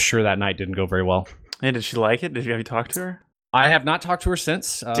 yeah, I'm sure that night didn't go very well. And did she like it? Have you talked to her? I have not talked to her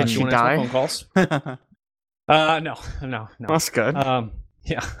since. Did she wanna answer my die? phone calls? No. That's good.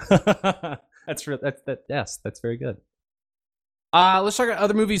 Yeah. Yes, that's very good. Let's talk about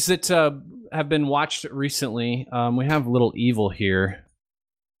other movies that have been watched recently. We have Little Evil here,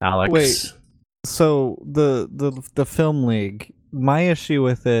 Alex. Wait. So the film league, my issue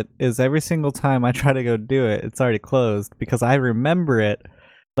with it is every single time I try to go do it, it's already closed because I remember it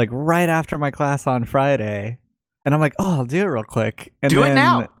like right after my class on Friday, and I'm like, oh, I'll do it real quick. And Do then, it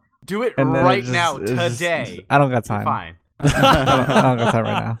now. Do it and then right just- now, it's just- today. I don't got time. Fine. I don't got time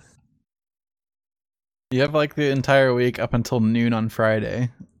right now. You have like the entire week up until noon on Friday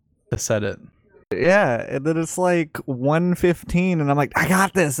to set it. Yeah, and then it's like 1:15, and I'm like, I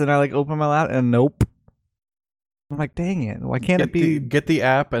got this, and I like open my laptop, and nope. I'm like, dang it! Why can't it be? Get the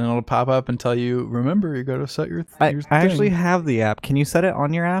app and it'll pop up and tell you, remember, you got to set your. I your actually thing." have the app. Can you set it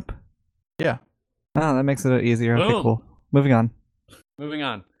on your app? Yeah. Oh, that makes it easier. Okay, Boom. cool. Moving on. Moving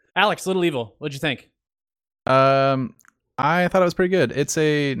on. Alex, Little Evil. What'd you think? I thought it was pretty good. It's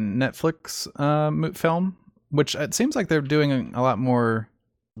a Netflix film, which it seems like they're doing a lot more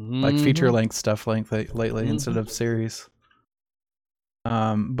like feature length stuff lately instead of series.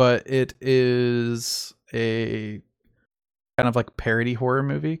 But it is a kind of like parody horror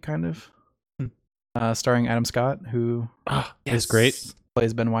movie, kind of, starring Adam Scott, who is great.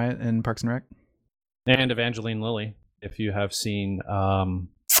 plays Ben Wyatt in Parks and Rec. And Evangeline Lilly, if you have seen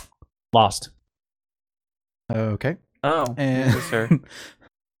Lost. Okay. Oh, And yes, sir.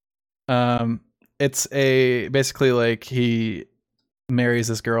 it's basically like he marries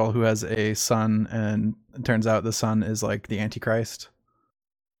this girl who has a son, and it turns out the son is like the Antichrist.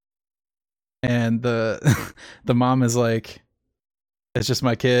 And the mom is like, it's just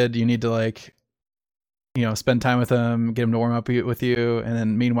my kid. You need to like, spend time with him, get him to warm up with you. And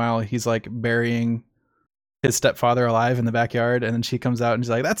then meanwhile, he's like burying his stepfather alive in the backyard. And then she comes out and she's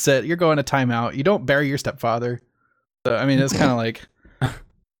like, that's it. You're going to timeout. You don't bury your stepfather. So, I mean, it's kind of like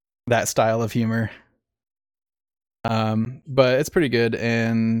that style of humor. But it's pretty good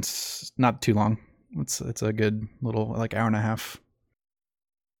and not too long. It's a good little like hour and a half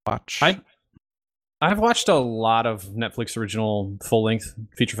watch. I've watched a lot of Netflix original full-length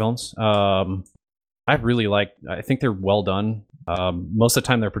feature films. I think they're well done. Most of the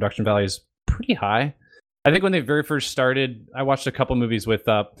time their production value is pretty high. I think when they very first started, I watched a couple movies with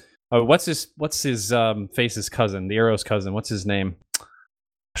what's his Face's cousin, the Arrow's cousin. What's his name?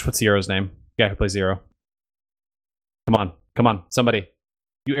 What's the Arrow's name? The guy who plays the Arrow. Come on, somebody.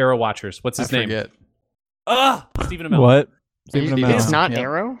 You Arrow watchers. What's his name? Forget. Stephen Amell. What? Stephen Amell. Amell. It's not Yeah.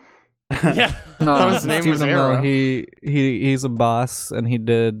 Arrow? Yeah. thought his name was Stephen Amell, Arrow. he's a boss, and he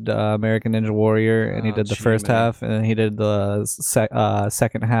did American Ninja Warrior, and he Oh, did the gee, first man. half, and then he did the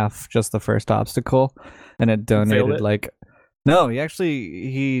second half, just the first obstacle, and it donated it? like. No, he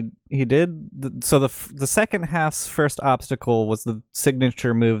actually he did. So the second half's first obstacle was the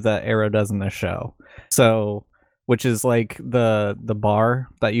signature move that Arrow does in the show. So, which is like the bar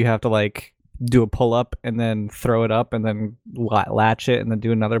that you have to like do a pull up and then throw it up and then latch it and then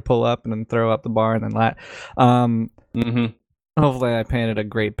do another pull up and then throw up the bar and then latch. Mm-hmm. Hopefully, I painted a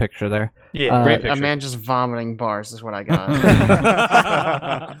great picture there. Yeah, great A picture. man just vomiting bars is what I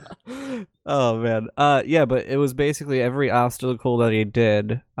got. Oh man, yeah, but it was basically every obstacle that he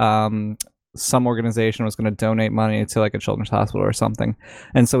did. Some organization was going to donate money to like a children's hospital or something,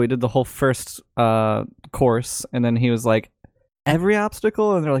 and so we did the whole first course, and then he was like, every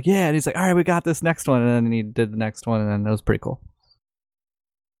obstacle, and they're like, yeah, and he's like, all right, we got this next one, and then he did the next one, and then it was pretty cool.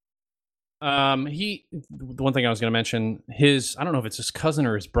 The one thing I was going to mention, I don't know if it's his cousin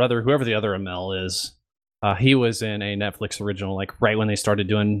or his brother, whoever the other Amel is. He was in a Netflix original, like right when they started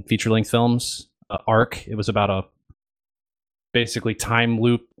doing feature-length films. Arc. It was about a basically time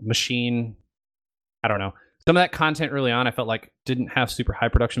loop machine. I don't know. Some of that content early on, I felt like didn't have super high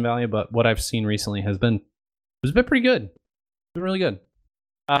production value, but what I've seen recently has been pretty good. It's been really good.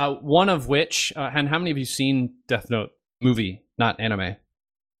 One of which, and how many of you seen Death Note movie, not anime?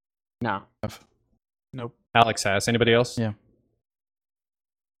 No. nope. Alex has. Anybody else? Yeah.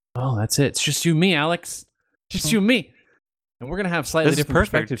 Oh, that's it. It's just you and me, Alex. Just you and me. And we're going to have slightly This is different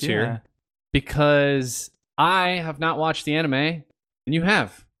perfect, perspectives yeah. here because I have not watched the anime and you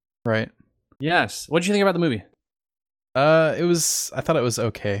have. Right. Yes. What did you think about the movie? I thought it was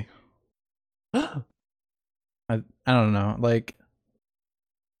okay. I don't know. Like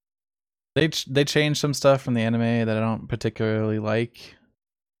they changed some stuff from the anime that I don't particularly like.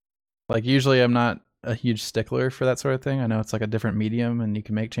 Like usually I'm not a huge stickler for that sort of thing. I know it's like a different medium and you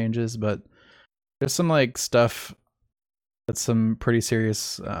can make changes, but there's some like stuff that's some pretty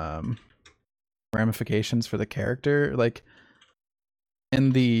serious ramifications for the character. Like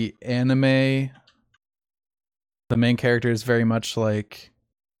in the anime, the main character is very much like,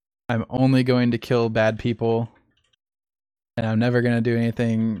 I'm only going to kill bad people and I'm never going to do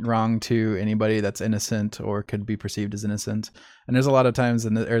anything wrong to anybody that's innocent or could be perceived as innocent. And there's a lot of times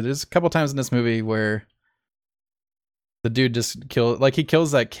there's a couple times in this movie where the dude just he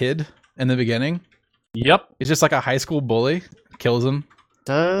kills that kid in the beginning. Yep. He's just like a high school bully, kills him.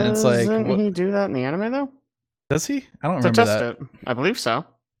 Doesn't it's like, what- he do that in the anime though? Does he? I don't To remember test that. it. I believe so.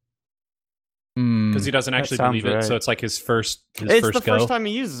 Because he doesn't That actually sounds believe it. right. So it's like his first It's the go. first time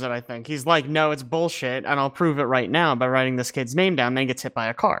he uses it, I think. He's like, no, it's bullshit, and I'll prove it right now by writing this kid's name down, then he gets hit by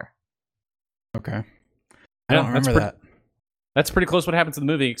a car. Okay. I Yeah, don't remember that. That's pretty close what happens in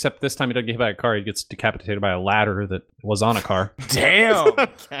the movie, except this time he doesn't get hit by a car. He gets decapitated by a ladder that was on a car. Damn.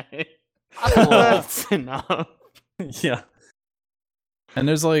 Okay. That's enough. Yeah. And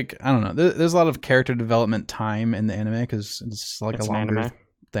there's like, I don't know, there's a lot of character development time in the anime because it's like It's a an longer anime.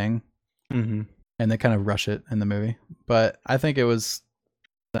 thing. Mm-hmm. And they kind of rush it in the movie. But I think it was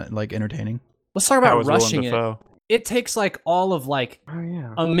like entertaining. Let's talk about rushing it. It takes like all of like Oh,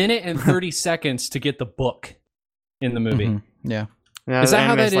 yeah. a minute and 30 seconds to get the book in the movie. Mhm. Yeah. Yeah, Is the that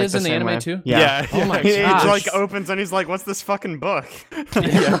how anime's that like is in this the anime too? Yeah. Oh my He gosh. like opens and he's like, what's this fucking book?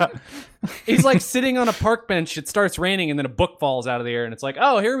 Yeah. He's like sitting on a park bench. It starts raining, and then a book falls out of the air, and it's like,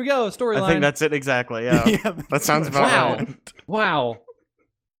 oh, here we go, storyline. I think that's it exactly, yeah. That sounds about Wow. right. Wow.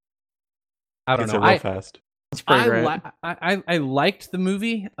 I don't Gets know. it real fast. It's pretty great. I liked the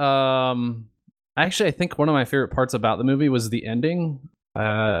movie. Actually, I think one of my favorite parts about the movie was the ending.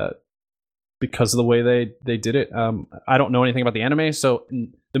 Because of the way they did it. I don't know anything about the anime, so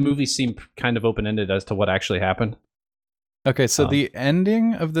the movie seemed kind of open-ended as to what actually happened. Okay, so the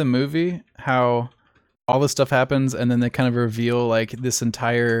ending of the movie, how all this stuff happens, and then they kind of reveal like this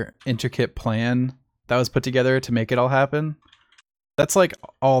entire intricate plan that was put together to make it all happen. That's like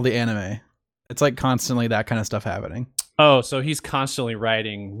all the anime. It's like constantly that kind of stuff happening. Oh, so he's constantly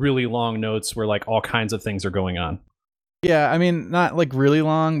writing really long notes where like all kinds of things are going on. Yeah, I mean, not like really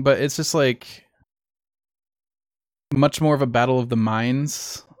long, but it's just like much more of a battle of the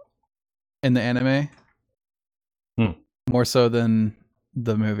minds in the anime. More so than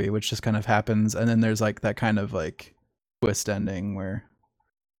the movie, which just kind of happens. And then there's like that kind of like twist ending where...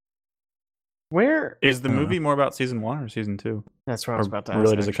 Where Is the movie more about season 1 or season 2? That's what I was about to ask.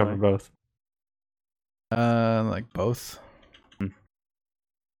 Really, does it cover actually. both? like both.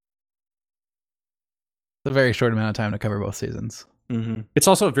 It's a very short amount of time to cover both seasons. Mm-hmm. It's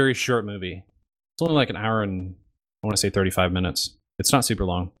also a very short movie. It's only like an hour and I want to say 35 minutes. It's not super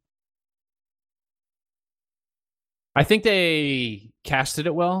long. I think they casted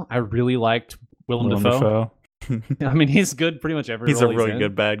it well. I really liked Willem Dafoe. I mean, he's good pretty much every He's role a really in.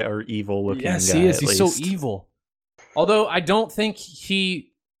 good bad or evil looking Yes, guy. he is. He's so least. evil. Although I don't think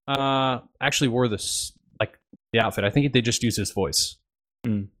he actually wore the outfit. I think they just used his voice.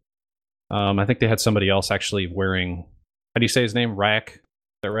 Mm. I think they had somebody else actually wearing. How do you say his name? Ryuk. Is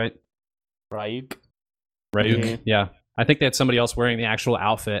that right? Ryuk. Yeah. I think they had somebody else wearing the actual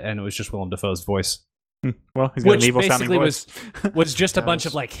outfit, and it was just Willem Dafoe's voice. Well, he's got Which an evil sounding basically voice. was just a bunch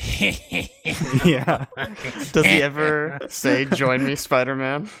of like. Yeah. Does he ever say, "Join me,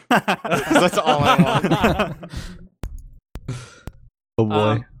 Spider-Man"? That's all I want. Oh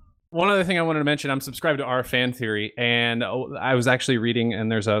boy. One other thing I wanted to mention, I'm subscribed to our fan theory, and I was actually reading,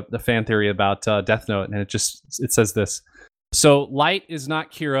 and there's the fan theory about Death Note, and it says this. So Light is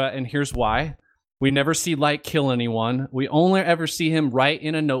not Kira, and here's why. We never see Light kill anyone. We only ever see him write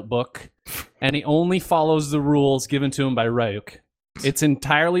in a notebook, and he only follows the rules given to him by Ryuk. It's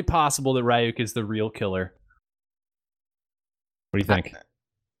entirely possible that Ryuk is the real killer. What do you think?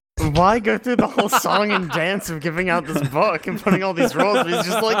 Why go through the whole song and dance of giving out this book and putting all these rules? He's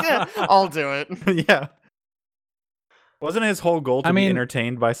just like, yeah, I'll do it. Yeah. Wasn't his whole goal to I be mean-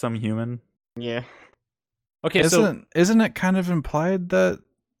 entertained by some human? Yeah. Okay, so Isn't it kind of implied that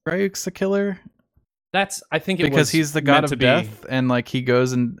Ryuk's the killer? I think it Because was he's the meant god to of be- death, and like he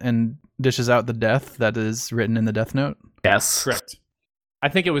goes and dishes out the death that is written in the Death Note. Yes. Correct. I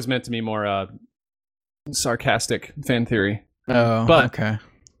think it was meant to be more sarcastic fan theory. Oh, But- okay.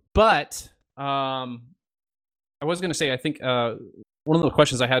 But I was going to say, I think one of the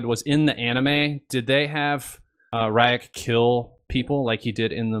questions I had was, in the anime, did they have Ryuk kill people like he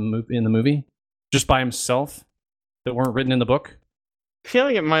did in the movie, just by himself, that weren't written in the book? I feel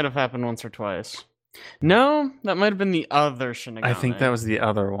like it might have happened once or twice. No, that might have been the other Shinigami. I think that was the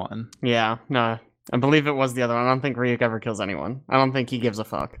other one. Yeah, no. I believe it was the other one. I don't think Ryuk ever kills anyone. I don't think he gives a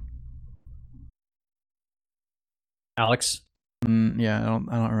fuck. Alex? Yeah, I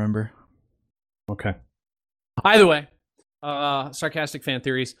don't remember. Okay. Either way, sarcastic fan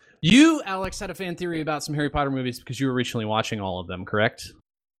theories. You, Alex, had a fan theory about some Harry Potter movies because you were recently watching all of them, correct?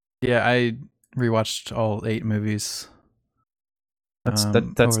 Yeah, I rewatched all 8 movies. That's over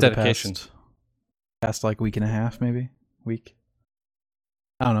the dedication. Past like week and a half, maybe week.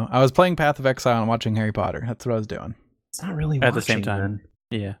 I don't know. I was playing Path of Exile and watching Harry Potter. That's what I was doing. It's not really At the same watching, time.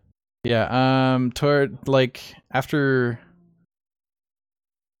 then. Yeah. Yeah. Toward like after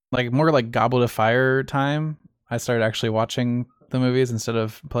like more like Goblet of Fire time, I started actually watching the movies instead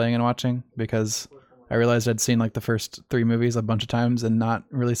of playing and watching, because I realized I'd seen like the first 3 movies a bunch of times and not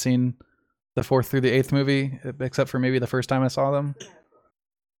really seen the 4th through the 8th movie, except for maybe the first time I saw them.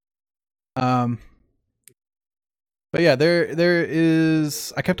 But yeah, there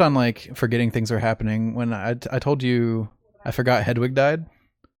is. I kept on like forgetting things were happening when I told you I forgot Hedwig died,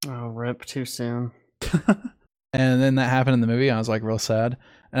 Oh, rip, too soon. and then that happened in the movie. And I was like real sad,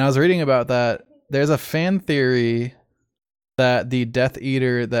 and I was reading about that. There's a fan theory that the Death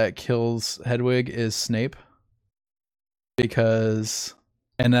Eater that kills Hedwig is Snape,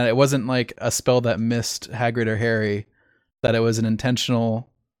 and that it wasn't like a spell that missed Hagrid or Harry, that it was an intentional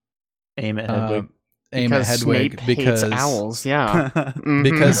Aim at Hedwig. aim at Hedwig Snape because hates owls, yeah. Mhm.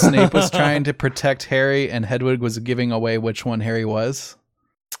 because Snape was trying to protect Harry and Hedwig was giving away which one Harry was.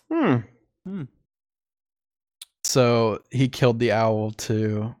 So he killed the owl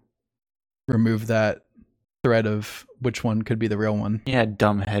to remove that thread of which one could be the real one. Yeah,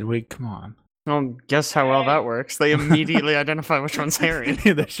 dumb Hedwig. Come on. Well, guess how well that works. They immediately identify which one's Harry.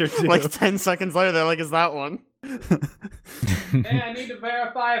 They sure do. Like 10 seconds later, they're like, is that one? Hey, I need to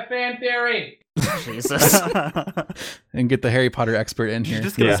verify a fan theory. Jesus. And get the Harry Potter expert in You're here.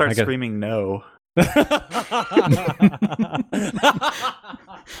 just gonna Yeah, start I got- screaming no.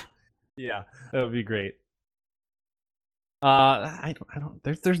 Yeah, that would be great. I don't.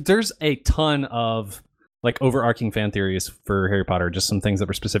 There's a ton of like overarching fan theories for Harry Potter, just some things that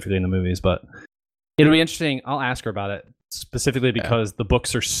were specifically in the movies, but it'll be interesting. I'll ask her about it specifically because the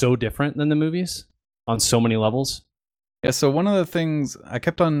books are so different than the movies on so many levels. Yeah, so one of the things I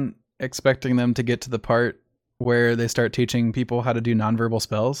kept on expecting them to get to the part where they start teaching people how to do nonverbal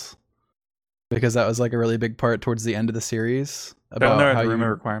spells, because that was like a really big part towards the end of the series about About how the room you,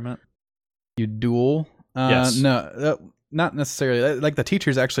 of requirement. you duel. Yes. No, not necessarily. Like the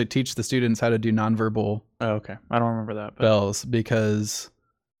teachers actually teach the students how to do nonverbal Oh, okay. I don't remember that. But spells, because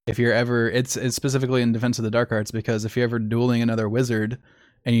if you're ever, it's specifically in Defense of the Dark Arts, because if you're ever dueling another wizard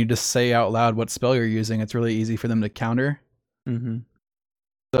and you just say out loud what spell you're using, it's really easy for them to counter. mm-hmm.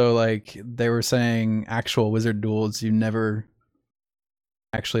 So like they were saying actual wizard duels, you never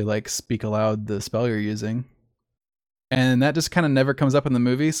actually like speak aloud the spell you're using. and that just kind of never comes up in the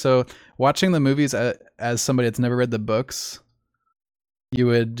movie. So watching the movies as somebody that's never read the books, you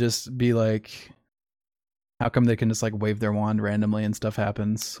would just be like, how come they can just like wave their wand randomly and stuff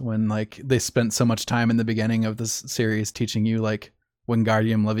happens when like they spent so much time in the beginning of this series teaching you like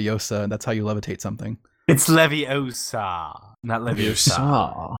Wingardium Leviosa, that's how you levitate something. It's Leviosa, not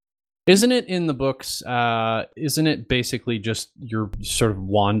Leviosa. Isn't it in the books? Isn't it basically just your sort of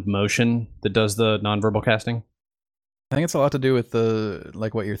wand motion that does the nonverbal casting? I think it's a lot to do with the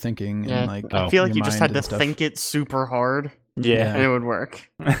like what you're thinking. Yeah, And, like, I feel like your you just had mind to and stuff. think it super hard, Yeah. and it would work.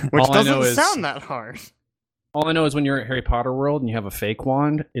 Which All I know doesn't is- sound that hard. All I know is when you're at Harry Potter World and you have a fake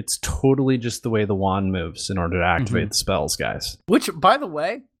wand, it's totally just the way the wand moves in order to activate the spells, guys. Which, by the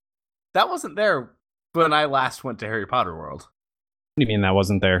way, that wasn't there when I last went to Harry Potter World. What do you mean that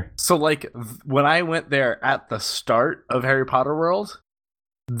wasn't there? So, like, when I went there at the start of Harry Potter World,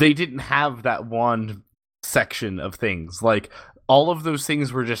 they didn't have that wand section of things. Like, all of those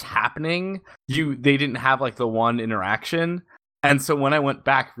things were just happening. They didn't have, like, the wand interaction. And so when I went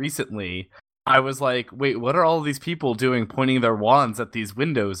back recently, I was like, wait, what are all these people doing pointing their wands at these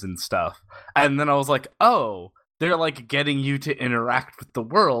windows and stuff? And then I was like, oh, they're like getting you to interact with the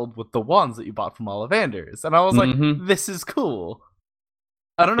world with the wands that you bought from Ollivanders. And I was like, this is cool.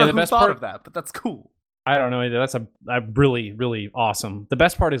 I don't know the who best thought part of that, but that's cool. I don't know either. That's a really, really awesome. The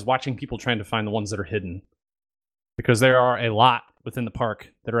best part is watching people trying to find the ones that are hidden. Because there are a lot within the park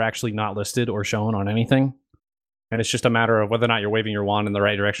that are actually not listed or shown on anything. And it's just a matter of whether or not you're waving your wand in the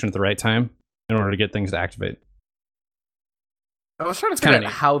right direction at the right time in order to get things to activate. I was trying to figure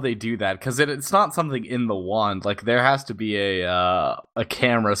out how they do that, because it's not something in the wand. Like, there has to be a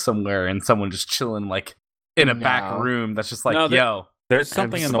camera somewhere and someone just chilling, like, in a back room that's just like, No, yo. There's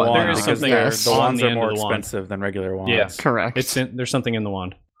something in the There wand is because something the on wands the are end more of the wand. expensive than regular wands. Yes. Correct. There's something in the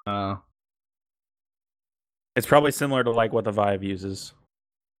wand. It's probably similar to like what the Vive uses.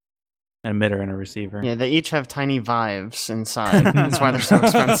 An emitter and a receiver. Yeah, they each have tiny Vives inside. That's why they're so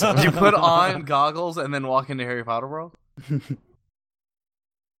expensive. You put on goggles and then walk into Harry Potter World?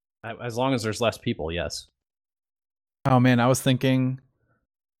 As long as there's less people, yes. Oh man, I was thinking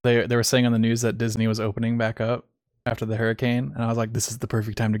they were saying on the news that Disney was opening back up after the hurricane, and I was like, this is the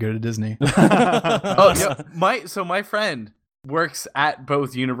perfect time to go to Disney. Oh, yeah, my friend works at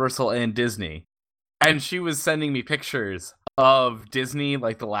both Universal and Disney, and she was sending me pictures of Disney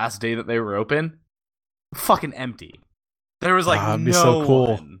like the last day that they were open. Fucking empty. There was like it'd no be so cool.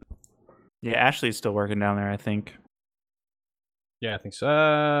 one. Yeah, Ashley's still working down there, I think. Yeah, I think so.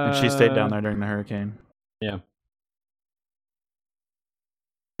 And she stayed down there during the hurricane. Yeah. It'd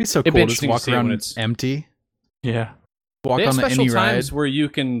be so It'd be cool just interesting to walk see when around it's- empty. Yeah. Walk They have on the special any times ride. where you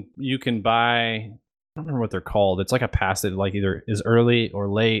can buy. I don't remember what they're called. It's like a pass that like either is early or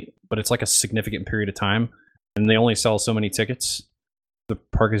late, but it's like a significant period of time, and they only sell so many tickets. The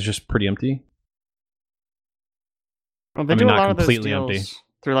park is just pretty empty. Well, they I do mean, a not lot of those completely deals empty.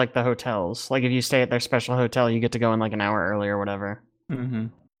 through like the hotels. Like if you stay at their special hotel, you get to go in like an hour early or whatever. Mm-hmm.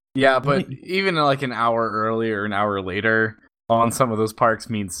 Yeah, but even like an hour early or an hour later on some of those parks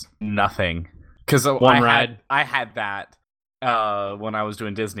means nothing. Because I had that when I was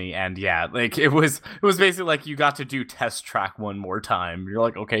doing Disney, and yeah, like it was basically like you got to do test track one more time. You're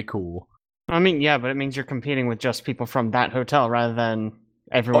like, okay, cool. I mean, yeah, but it means you're competing with just people from that hotel rather than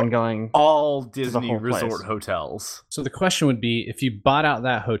everyone going. All Disney whole resort place. hotels. So the question would be, if you bought out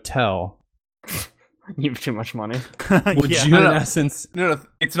that hotel, You have too much money. would Yeah. you, in essence, No,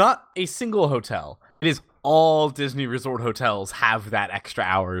 it's not a single hotel. It is all Disney resort hotels have that extra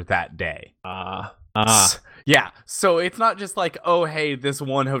hour that day. Yeah, so it's not just like, oh, hey, this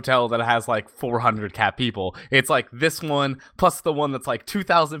one hotel that has like 400 cap people. It's like this one plus the one that's like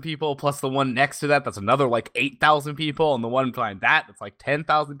 2,000 people plus the one next to that that's another like 8,000 people, and the one behind that that's like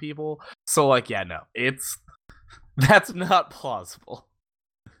 10,000 people. So like, yeah, no, that's not plausible.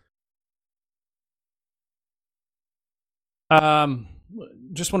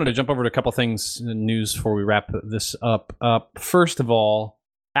 Just wanted to jump over to a couple things in news before we wrap this up. First of all,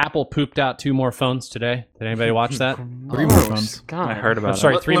 Apple pooped out 2 more phones today. Did anybody watch that? 3 more phones. God. I heard about I'm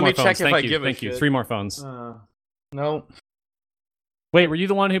sorry, Let- 3 let more me check phones. if I Thank you. give a Thank you. shit. 3 more phones. No. Wait, were you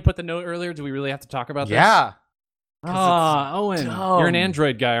the one who put the note earlier? Do we really have to talk about this? Yeah. Owen, dumb. you're an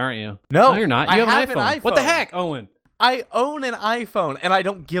Android guy, aren't you? No, you're not. I You have have an an iPhone. What the iPhone. heck, Owen? I own an iPhone, and I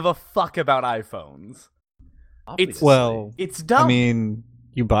don't give a fuck about iPhones. Obviously. Well, It's dumb. I mean,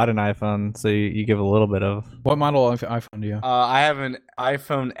 you bought an iPhone, so you give a little bit of. What model of iPhone do you have? I have an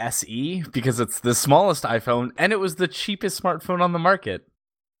iPhone SE because it's the smallest iPhone, and it was the cheapest smartphone on the market.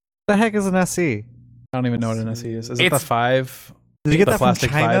 The heck is an SE? I don't even know what an SE is. Is it the It's- 5? Did you get The that from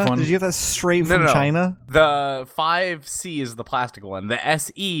plastic China? 5 one? Did you get that straight No, from no. China? The 5C is the plastic one. The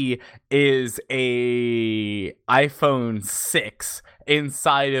SE is a iPhone 6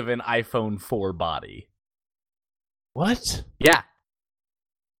 inside of an iPhone 4 body. What? Yeah.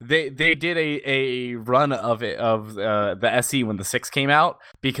 They did a run of it of the SE when the 6 came out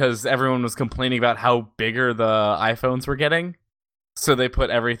because everyone was complaining about how bigger the iPhones were getting. So they put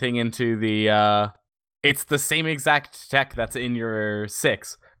everything into the it's the same exact tech that's in your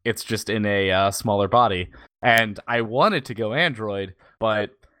 6. It's just in a smaller body. And I wanted to go Android,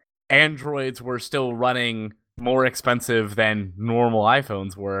 but Androids were still running more expensive than normal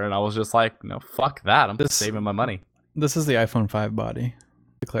iPhones were, and I was just like, no, fuck that. I'm saving my money. This is the iPhone 5 body,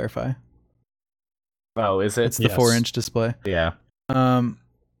 to clarify. Oh, is it? It's the 4-inch display. Yeah.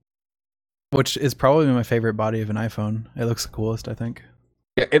 Which is probably my favorite body of an iPhone. It looks the coolest, I think.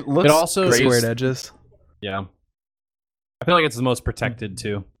 Yeah, it looks It also great. Squared edges. Yeah. I feel like it's the most protected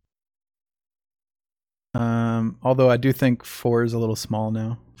too. Although I do think 4 is a little small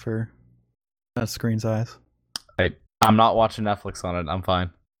now for screen size. I'm not watching Netflix on it. I'm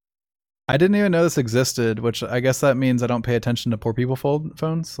fine. I didn't even know this existed, which I guess that means I don't pay attention to poor people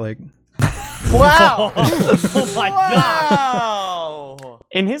phones. Like, Wow! Oh my god! Wow!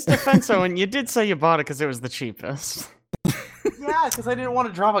 In his defense, Owen, you did say you bought it because it was the cheapest. Yeah, because I didn't want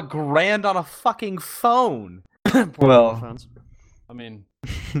to drop $1,000 on a fucking phone. Well, phones. I mean,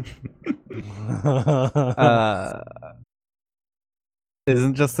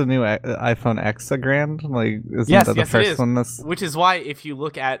 isn't just the new iPhone X $1,000? Like, isn't Yes, that the yes, it first is. one? That's Which is why, if you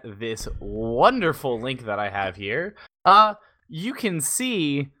look at this wonderful link that I have here, you can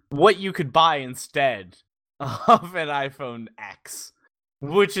see what you could buy instead of an iPhone X.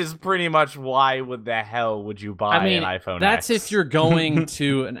 Which is pretty much why would the hell would you buy an iPhone that's X? if you're going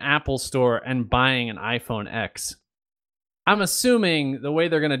to an Apple store and buying an iPhone X. I'm assuming the way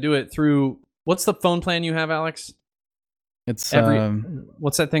they're going to do it through, what's the phone plan you have, Alex? it's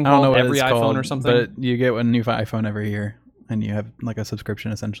What's that thing I don't called? know what Every it's iPhone called, or something? but you get a new iPhone every year, and you have like a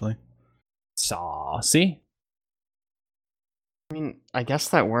subscription essentially. Saucy. I mean, I guess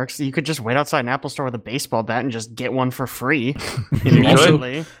that works. You could just wait outside an Apple store with a baseball bat and just get one for free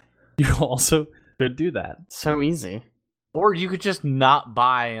immediately. You also could do that. So easy. Or you could just not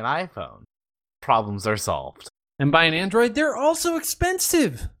buy an iPhone. Problems are solved. And buy an Android, they're also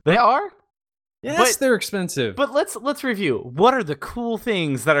expensive. They are? Yes, But- they're expensive. But let's review. What are the cool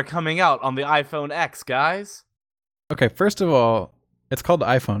things that are coming out on the iPhone X, guys? Okay, first of all, it's called the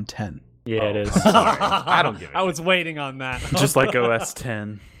iPhone 10. Yeah, it is. I don't give a I was waiting on that. Just like OS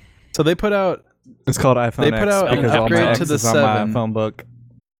 10. So they put out it's called iPhone They X put out an because all my upgrade to the X's on my 7. phone book.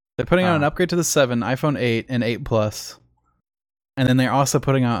 they're putting out an upgrade to the 7, iPhone 8, and 8 Plus, and then they're also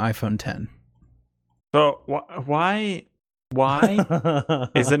putting out iPhone 10. So why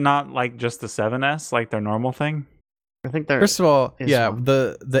is it not like just the 7S, like their normal thing? I think there. First of all, is yeah, one.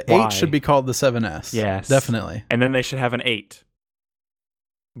 the Why? 8 should be called the 7S. Yes. Definitely. And then they should have an 8.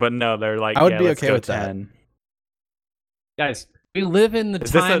 But no, they're like, I would yeah, be let's okay go with that. 10. Guys, we live in the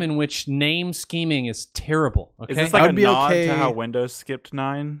Is this time a- in which name scheming is terrible. Okay, Is this I like a would be nod okay- to how Windows skipped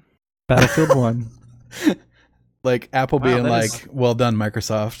 9? Battlefield 1. Like Apple Wow, being that like, is- "Well done,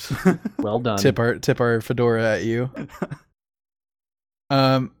 Microsoft. well done. tip our fedora at you."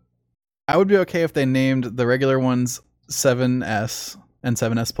 I would be okay if they named the regular ones 7S and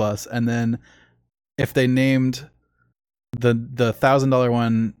 7S Plus, and then if they named the $1,000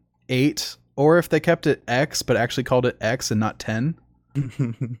 one 8, or if they kept it X but actually called it X and not 10.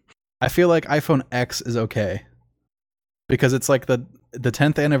 I feel like iPhone X is okay because it's like the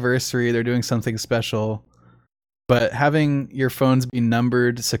 10th anniversary. They're doing something special, but having your phones be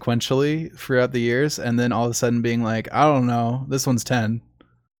numbered sequentially throughout the years, and then all of a sudden being like, I don't know, this one's 10.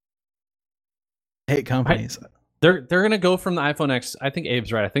 I hate companies. They're gonna go from the iPhone X. I think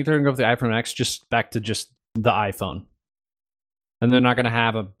Abe's right. I think they're gonna go with the iPhone X just back to just the iPhone, and they're not gonna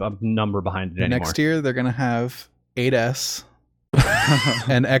have a number behind it anymore. Next year they're gonna have 8S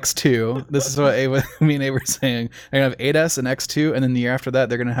and X2. This is what me and Abe were saying. They're gonna have 8S and X2, and then the year after that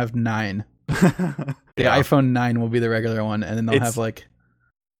they're gonna have 9. The iPhone 9 will be the regular one, and then they'll have like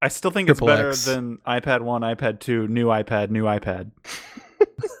I still think it's Triple better X. than iPad 1, iPad 2, new iPad, new iPad.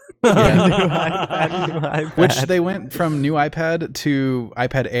 Yeah. New iPad, new iPad. Which they went from new iPad to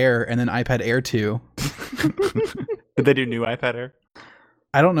iPad Air and then iPad Air 2. Did they do new iPad Air?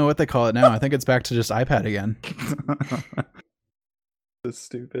 I don't know what they call it now. I think it's back to just iPad again. That's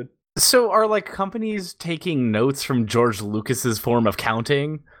stupid. So are like companies taking notes from George Lucas's form of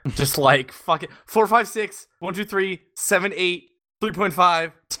counting? Just like fuck it. 4, 5, 6, 1, 2, 3, 7, 8,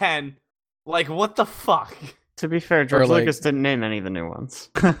 3.5, 10. Like what the fuck? To be fair, George like- Lucas didn't name any of the new ones.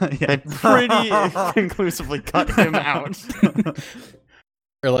 Yeah. They pretty conclusively cut him out.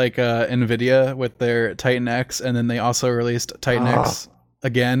 Or like Nvidia with their Titan X, and then they also released Titan X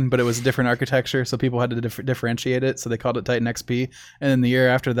again, but it was a different architecture, so people had to differentiate it, so they called it Titan XP. And then the year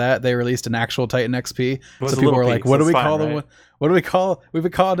after that, they released an actual Titan XP. So people were like, "What do we call the one? What do we call? We've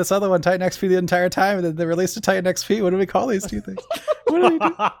been calling this other one Titan XP the entire time, and then they released a Titan XP. What do we call these two things? What do we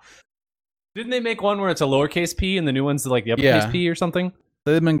do?" Didn't they make one where it's a lowercase p and the new one's like the uppercase p or something?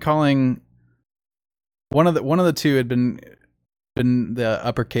 They've been calling one of the two had been the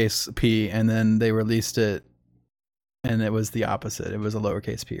uppercase p, and then they released it, and it was the opposite. It was a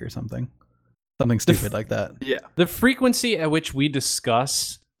lowercase p or something stupid like that. Yeah. The frequency at which we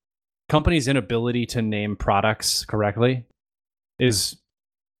discuss companies' inability to name products correctly is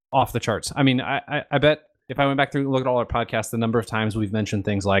off the charts. I mean, I bet if I went back through and looked at all our podcasts, the number of times we've mentioned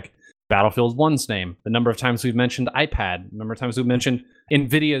things like Battlefield 1's name, the number of times we've mentioned iPad, the number of times we've mentioned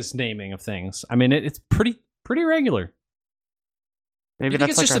NVIDIA's naming of things. I mean, it's pretty regular. Maybe You think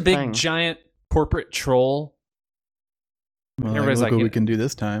that's it's like just our a big, thing. giant corporate troll? Well, Everybody's look like, what we can do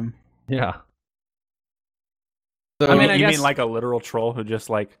this time. Yeah. So, I mean, I you guess- mean like a literal troll who just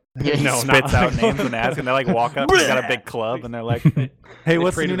like No, spits not- out names and asks, and they like walk up, they got a big club, and they're like, "Hey,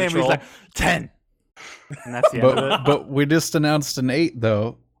 what's the new created name?" the He's troll. like, 10. And that's the end of it. but we just announced an 8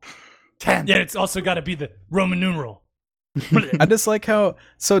 though. 10. Yeah, it's also got to be the Roman numeral. I just like how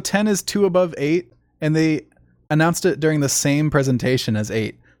 10 is 2 above 8, and they announced it during the same presentation as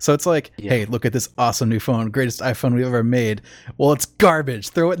 8. So it's like, hey, look at this awesome new phone, greatest iPhone we've ever made. Well, it's garbage.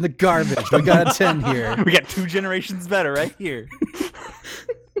 Throw it in the garbage. We got a 10 here. We got 2 generations better right here.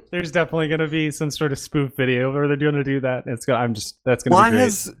 There's definitely going to be some sort of spoof video where they're going to do that. That's going to be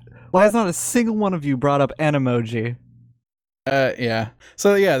great. Why has not a single one of you brought up Animoji? Yeah.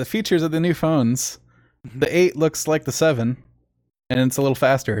 So yeah, the features of the new phones. The 8 looks like the 7, and it's a little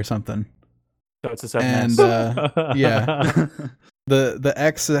faster or something. So it's a 7S. And yeah. The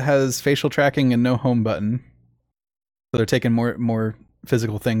X has facial tracking and no home button. So they're taking more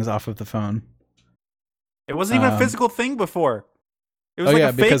physical things off of the phone. It wasn't even a physical thing before. It was Oh, like yeah,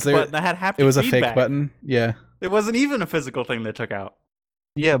 a fake because button that had haptic It was a feedback. fake button. Yeah. It wasn't even a physical thing they took out.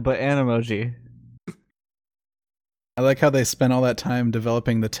 Yeah, but Animoji. I like how they spent all that time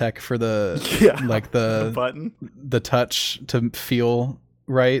developing the tech for the like The button. the touch to feel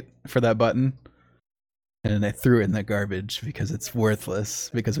right for that button. And they threw it in the garbage because it's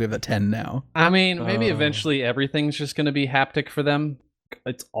worthless because we have a 10 now. I mean, maybe Oh. eventually everything's just going to be haptic for them.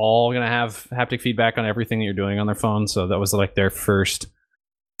 It's all going to have haptic feedback on everything that you're doing on their phone. So that was like their first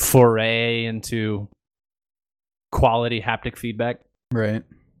foray into quality haptic feedback. Right.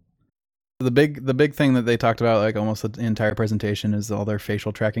 The big thing that they talked about like almost the entire presentation is all their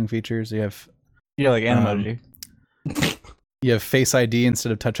facial tracking features. You have Like Animoji. you have Face ID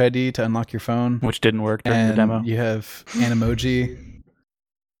instead of Touch ID to unlock your phone. Which didn't work during the And demo. you have Animoji.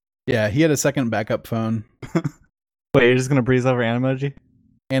 Yeah, he had a second backup phone. Wait, you're just gonna breeze over Animoji?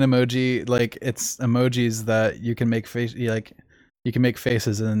 Emoji, like it's emojis that you can make you can make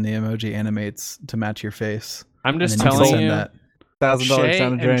faces and then the emoji animates to match your face. I'm just And then you can telling send you, that. $1,000 Shay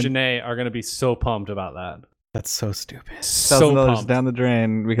down and the drain. Janae are going to be so pumped about that. That's so stupid. So $1,000 pumped. down the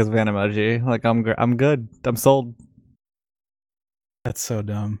drain because of Animoji. Like I'm good. I'm sold. That's so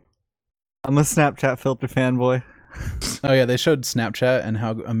dumb. I'm a Snapchat filter fanboy. Oh yeah, they showed Snapchat and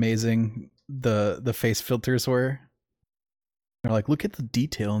how amazing the face filters were. They're like, look at the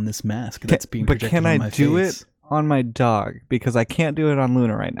detail in this mask that's being But projected can on I my do face. it on my dog? Because I can't do it on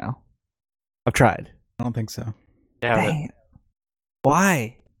Luna right now. I've tried. I don't think so. Dang it.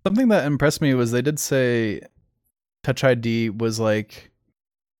 Why? Something that impressed me was they did say Touch ID was like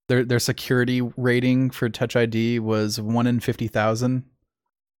their security rating for Touch ID was 1 in 50,000.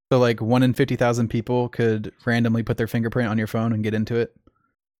 So like 1 in 50,000 people could randomly put their fingerprint on your phone and get into it.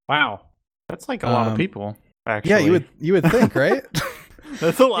 Wow. That's like a lot of people, actually. Yeah, you would think, right?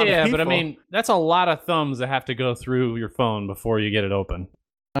 That's a lot of Yeah, people. but I mean, that's a lot of thumbs that have to go through your phone before you get it open.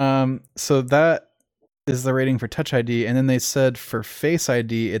 So that is the rating for Touch ID, and then they said for Face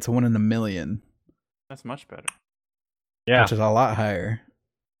ID it's 1 in a million, That's much better. Yeah. which is a lot higher.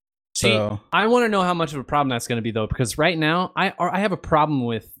 See, So I want to know how much of a problem that's going to be, though, because right now I have a problem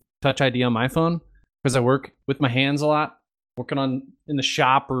with Touch ID on my phone because I work with my hands a lot, working in the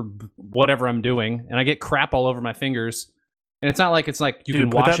shop or whatever I'm doing, and I get crap all over my fingers. And it's not like you Dude, can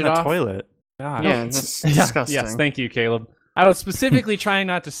put wash that in it the off. toilet. God. Yeah, that's Yeah, disgusting. Yes, thank you, Caleb. I was specifically trying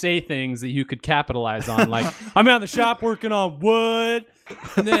not to say things that you could capitalize on, like I'm out in the shop working on wood,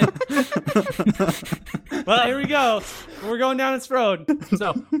 And then, well, here we go. We're going down this road.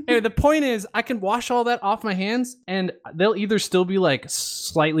 So, anyway, the point is, I can wash all that off my hands, and they'll either still be like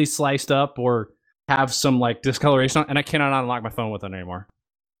slightly sliced up or have some like discoloration on, and I cannot unlock my phone with it anymore.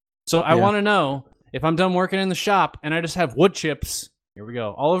 So I want to know if I'm done working in the shop and I just have wood chips. Here we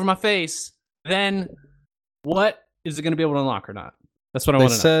go, all over my face. Then, what is it going to be able to unlock or not? That's what I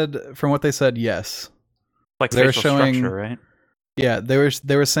want to know. They said, from what they said, yes. Like They were facial showing- structure, right? Yeah, they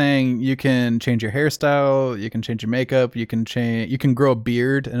were saying you can change your hairstyle, you can change your makeup, you can grow a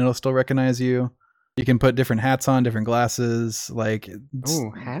beard and it'll still recognize you. You can put different hats on, different glasses, like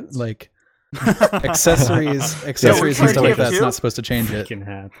hats? like accessories and stuff like that. It's not supposed to change it. Freaking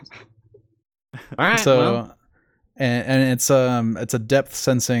hats. All right. So well. and it's a depth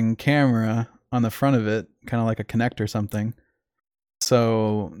sensing camera on the front of it, kind of like a Kinect or something.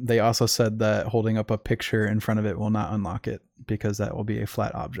 So they also said that holding up a picture in front of it will not unlock it because that will be a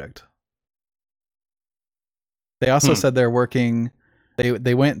flat object. They also said they're working.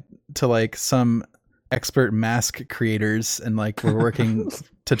 They went to like some expert mask creators and like we're working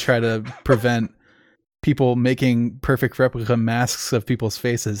to try to prevent people making perfect replica masks of people's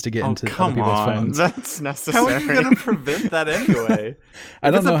faces to get into other people's phones. That's necessary. How are you going to prevent that anyway?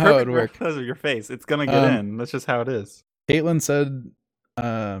 I don't know how it would work. Because of your face, it's going to get in. That's just how it is. Caitlin said,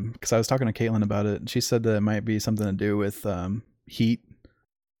 because I was talking to Caitlin about it, she said that it might be something to do with heat.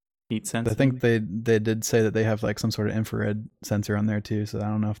 Heat sensitive. I think they did say that they have like some sort of infrared sensor on there too. So I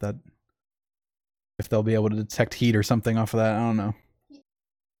don't know if they'll be able to detect heat or something off of that. I don't know.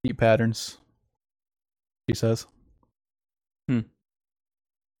 Heat patterns, she says. Do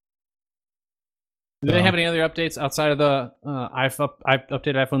they have any other updates outside of the I've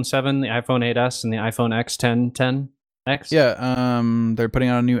updated iPhone 7, the iPhone 8s, and the iPhone X 10X? Yeah, they're putting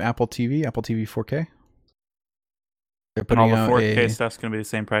out a new Apple TV 4K. They're And putting all the out 4K stuff's going to be the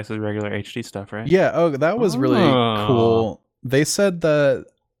same price as regular HD stuff, right? Yeah, that was really Oh. cool. They said that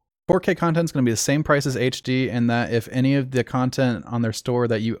 4K content is going to be the same price as HD, and that if any of the content on their store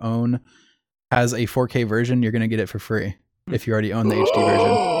that you own has a 4K version, you're going to get it for free if you already own the HD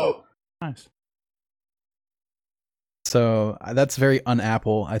version. Nice. So that's very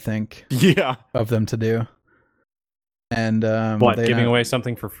un-Apple, I think, Yeah. of them to do. And What, giving away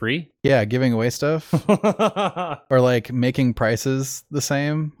something for free? Yeah, giving away stuff. Or like making prices the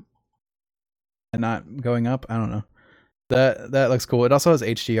same and not going up. I don't know. That looks cool. It also has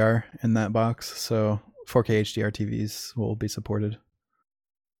HDR in that box, so 4K HDR TVs will be supported.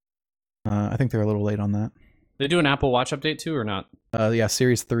 I think they're a little late on that. They do an Apple Watch update too, or not? Yeah,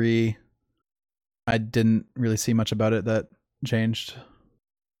 Series 3. I didn't really see much about it that changed.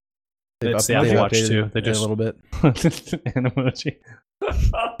 It's the Apple Watch too. They just a little bit. An emoji.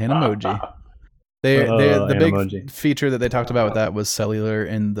 An emoji. The big emoji. feature that they talked about with that was cellular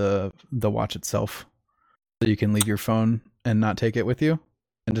in the watch itself, so you can leave your phone and not take it with you,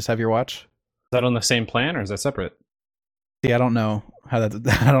 and just have your watch. Is that on the same plan or is that separate? See, I don't know how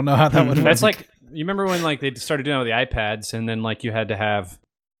that. I don't know how that would work. That's like, you remember when like they started doing that with the iPads, and then like you had to have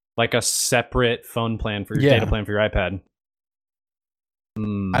like a separate phone plan for your data plan for your iPad.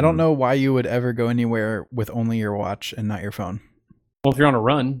 I don't know why you would ever go anywhere with only your watch and not your phone. Well, if you're on a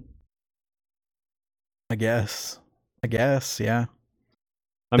run, I guess, yeah.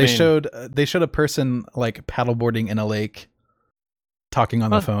 I They mean, showed a person like paddleboarding in a lake, talking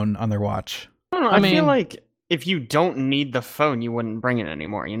on the phone on their watch. I don't know. I feel like if you don't need the phone, you wouldn't bring it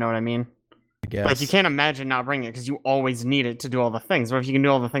anymore. You know what I mean? I guess. Like, you can't imagine not bringing it because you always need it to do all the things. But if you can do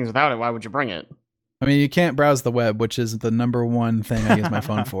all the things without it, why would you bring it? I mean, you can't browse the web, which is the number one thing I use my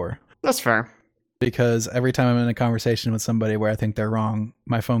phone for. That's fair. Because every time I'm in a conversation with somebody where I think they're wrong,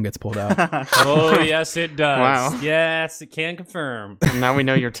 my phone gets pulled out. oh yes, it does. Wow. Yes, it can confirm. Now we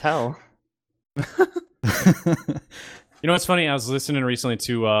know your tell. You know what's funny? I was listening recently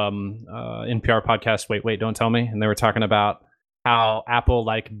to NPR podcast. Wait, don't tell me. And they were talking about how Apple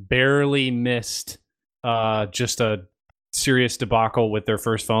like barely missed just a serious debacle with their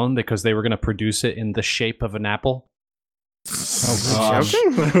first phone because they were going to produce it in the shape of an apple.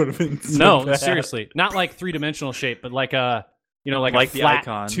 That would have been so No, bad. seriously, not like 3-dimensional shape, but like a like Like a the flat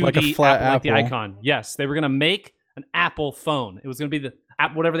icon. 2D Like a flat like the apple. icon. Yes, they were going to make an Apple phone. It was going to be the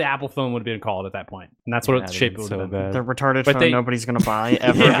whatever the Apple phone would have been called at that point, and that's what Yeah, its shape that'd would be have so been. bad. The retarded But phone nobody's gonna buy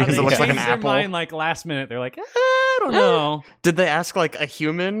ever because it looks like an changed their apple. mind like last minute. They're like, I don't know. Did they ask like a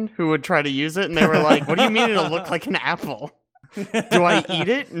human who would try to use it, and they were like, "What do you mean it'll look like an apple? Do I eat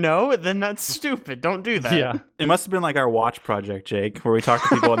it? No, then that's stupid. Don't do that." Yeah. It must have been like our watch project, Jake, where we talk to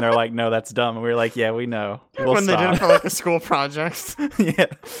people and they're like, "No, that's dumb," and we were like, "Yeah, we know." We'll when they did it stop. for like a school project, Yeah, What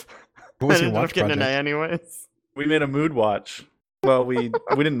was they your ended up watch getting an A project? anyways. we made a mood watch. Well, we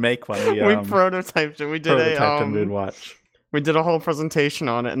didn't make one. We prototyped it. We did prototyped a mood watch. We did a whole presentation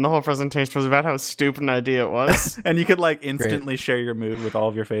on it, and the whole presentation was about how stupid an idea it was. And you could like instantly share your mood with all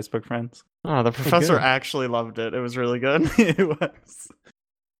of your Facebook friends. Oh, the professor actually loved it. It was really good. It was.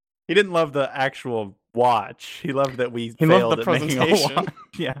 He didn't love the actual watch. He loved that we failed loved the at making a presentation. watch.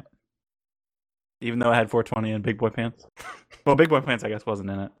 Yeah. Even though it had 420 and Big Boy Pants. Well, Big Boy Pants, I guess, wasn't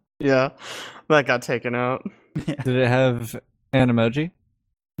in it. Yeah, that got taken out. Yeah. Did it have an emoji?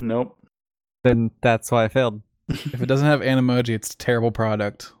 Nope. Then that's why I failed. If it doesn't have an emoji, it's a terrible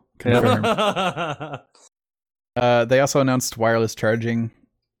product. Confirmed. They also announced wireless charging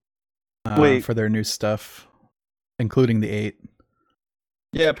for their new stuff, including the 8.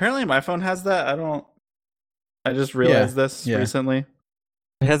 Yeah, apparently my phone has that. I just realized this recently.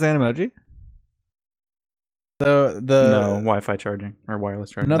 It has an emoji? No Wi-Fi charging or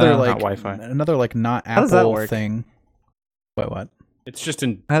wireless charging. Another not Wi-Fi. Another like not How does that Apple work? thing. What? It's just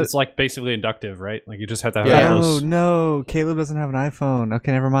it's like basically inductive, right? Like you just have to have Yeah. Oh those. no, Caleb doesn't have an iPhone.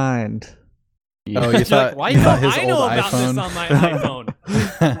 Okay, never mind. Oh, you thought, Why you thought his I know old about iPhone? this on my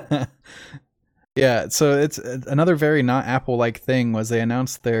iPhone? Yeah, so it's another very not Apple-like thing was they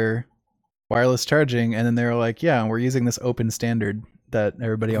announced their wireless charging, and then they were like, yeah, we're using this open standard that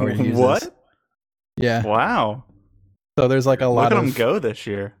everybody already uses. What? Yeah. Wow. So there's like a Look lot at them of go this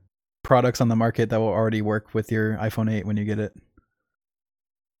year. products on the market that will already work with your iPhone 8 when you get it.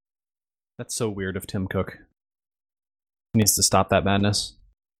 That's so weird of Tim Cook. He needs to stop that madness.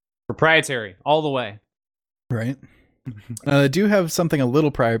 Proprietary, all the way. Right. They do have something a little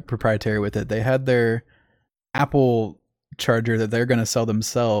proprietary with it. They had their Apple charger that they're going to sell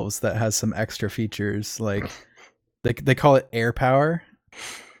themselves that has some extra features. Like they call it Air Power.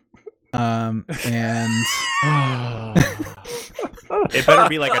 And It better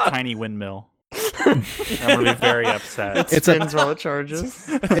be like a tiny windmill. I'm gonna be very upset. It spins while it charges.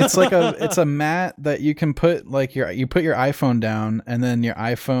 it's a mat that you can put like you put your iPhone down, and then your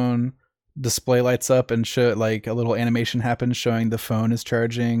iPhone display lights up and show like a little animation happens showing the phone is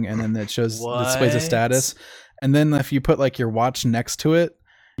charging, and then it displays a status. And then if you put like your watch next to it,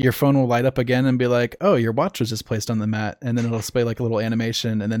 your phone will light up again and be like, oh, your watch was just placed on the mat, and then it'll display like a little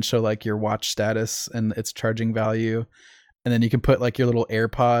animation and then show like your watch status and its charging value. And then you can put like your little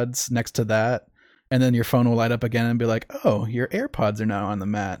AirPods next to that, and then your phone will light up again and be like, oh, your AirPods are now on the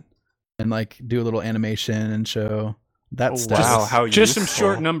mat, and like do a little animation and show that status. Wow, how Just some useful.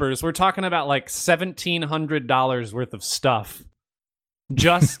 short numbers. We're talking about like $1,700 worth of stuff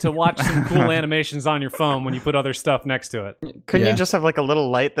just to watch some cool animations on your phone when you put other stuff next to it. Couldn't Yeah. you just have like a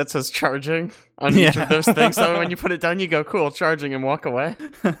little light that says charging on each of those things? So when you put it down, you go, cool, charging, and walk away.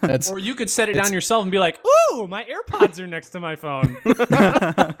 That's Or you could set it down yourself and be like, ooh, my AirPods are next to my phone.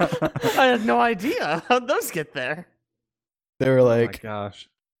 I had no idea. How'd those get there? they were Oh like, my gosh.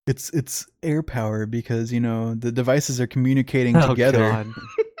 it's Air Power because, you know, the devices are communicating Oh, together God.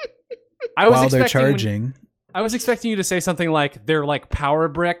 I was while they're expecting when- charging. I was expecting you to say something like they're like power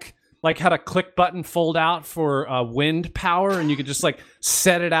brick, like had a click button fold out for wind power, and you could just like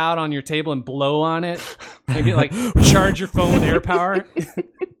set it out on your table and blow on it. Maybe like charge your phone with air power.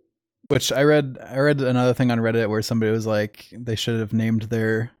 Which I read another thing on Reddit where somebody was like, they should have named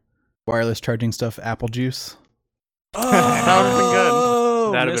their wireless charging stuff Apple Juice. That would have been good.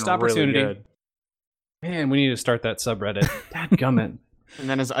 Oh, That'd have missed been opportunity. really good. Man, we need to start that subreddit. Dadgummit. And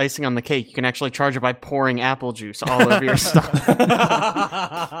then as icing on the cake, you can actually charge it by pouring apple juice all over your stuff.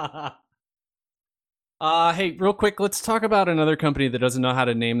 Hey, real quick, let's talk about another company that doesn't know how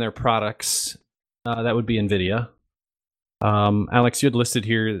to name their products. That would be NVIDIA. Alex, you had listed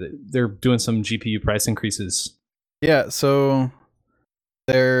here that they're doing some GPU price increases. Yeah, so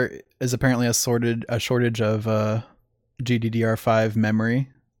there is apparently a shortage of GDDR5 memory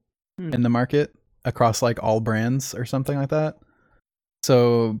in the market across like all brands or something like that.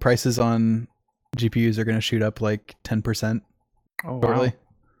 So prices on GPUs are going to shoot up like 10% shortly.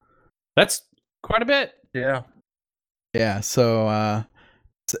 That's quite a bit. Yeah. Yeah, so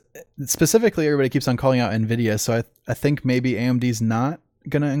specifically everybody keeps on calling out NVIDIA, so I think maybe AMD's not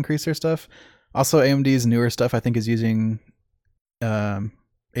going to increase their stuff. Also, AMD's newer stuff I think is using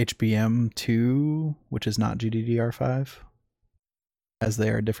HBM2, which is not GDDR5, as they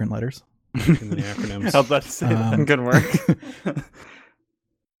are different letters. In the acronyms. I was about to say that. Good work.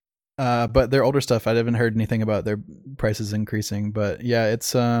 But their older stuff, I haven't heard anything about their prices increasing. But yeah,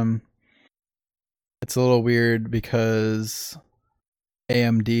 it's a little weird because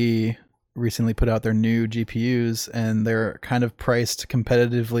AMD recently put out their new GPUs and they're kind of priced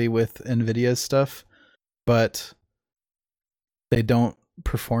competitively with NVIDIA's stuff, but they don't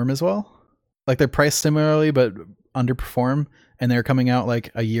perform as well. Like they're priced similarly but underperform. and they're coming out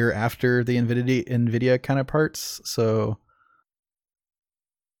like a year after the Nvidia counterparts. So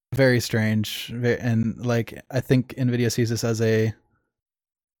very strange. And like I think Nvidia sees this as a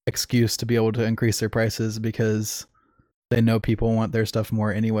excuse to be able to increase their prices because they know people want their stuff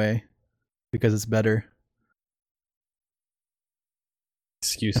more anyway because it's better.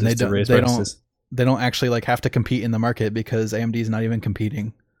 Excuses to raise prices. They don't actually like have to compete in the market because AMD is not even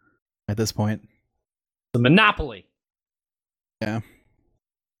competing at this point. The monopoly. Yeah.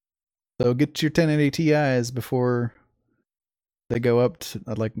 So get your 1080 Ti's before they go up to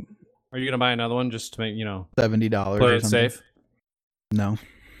like. Are you gonna buy another one just to make $70? play it safe? No.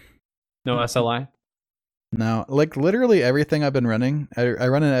 No SLI. No, like literally everything I've been running, I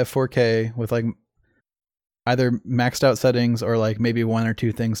run it at 4K with like either maxed out settings or like maybe one or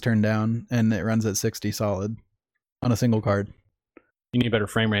two things turned down, and it runs at 60 solid on a single card. You need better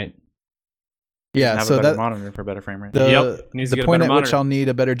frame rate. Yeah, have so a better that monitor for better frame rate. The point at which I'll need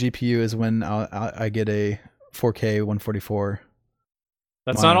a better GPU is when I get a 4K 144.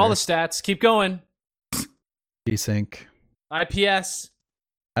 That's not all the stats. Keep going. G-Sync. IPS.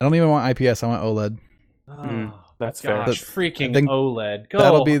 I don't even want IPS. I want OLED. That's gosh, fair. freaking OLED. Go.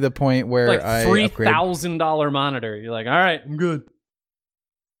 That'll be the point where like I $3,000 monitor. You're like, all right, I'm good.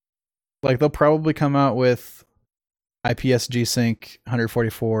 Like they'll probably come out with IPS G-Sync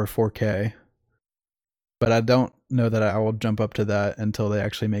 144 4K, but I don't know that I will jump up to that until they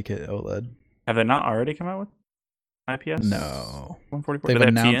actually make it OLED. Have they not already come out with IPS? No. 144. They've Did they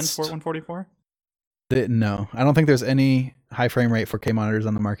announced have TN for 144? No, I don't think there's any high frame rate 4K monitors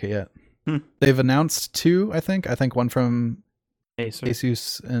on the market yet. They've announced two, I think. I think one from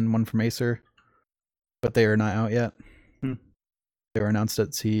Asus and one from Acer, but they are not out yet. They were announced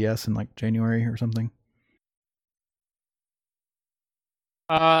at CES in like January or something.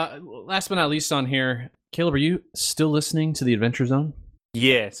 Last but not least on here, Caleb, are you still listening to the Adventure Zone?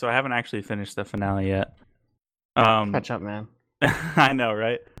 Yeah, so I haven't actually finished the finale yet. Catch up, man. I know,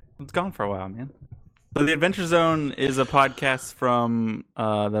 right? It's gone for a while, man. So the Adventure Zone is a podcast from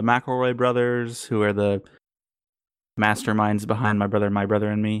the McElroy brothers, who are the masterminds behind My Brother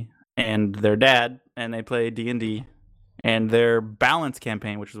and Me, and their dad, and they play D&D. And their balance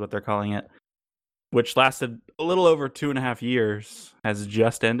campaign, which is what they're calling it, which lasted a little over 2.5 years, has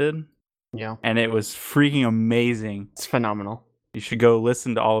just ended. Yeah. And it was freaking amazing. It's phenomenal. You should go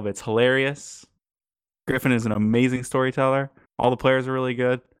listen to all of it. It's hilarious. Griffin is an amazing storyteller. All the players are really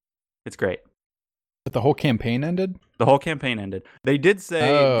good. It's great. But the whole campaign ended? The whole campaign ended. They did say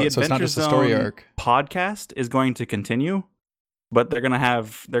the Adventure Zone story arc podcast is going to continue, but they're gonna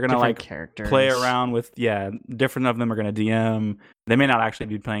like characters. Play around with different of them are gonna DM. They may not actually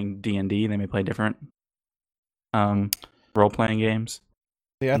be playing D&D. They may play different role playing games.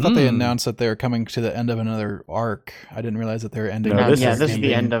 Yeah, I thought they announced that they were coming to the end of another arc. I didn't realize that they were ending. No, this is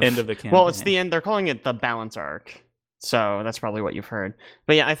the end of the campaign. Well, it's the end. They're calling it the balance arc, so that's probably what you've heard.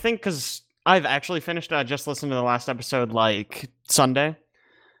 But yeah, I think because I've actually finished. I just listened to the last episode like Sunday,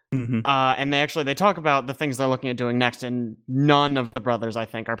 and they talk about the things they're looking at doing next, and none of the brothers I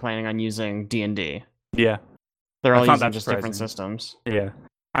think are planning on using D&D. Yeah, they're all using just different systems. Yeah,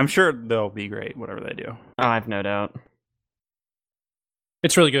 I'm sure they'll be great whatever they do. Oh, I have no doubt.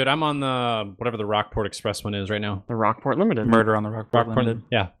 It's really good. I'm on the whatever the Rockport Express one is right now. The Rockport Limited. Murder on the Rockport Limited.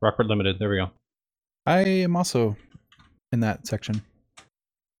 Yeah, Rockport Limited. There we go. I am also in that section.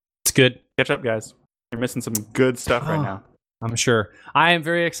 It's good. Catch up, guys. You're missing some good stuff right now. I'm sure. I am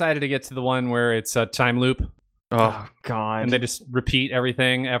very excited to get to the one where it's a time loop. Oh God! And they just repeat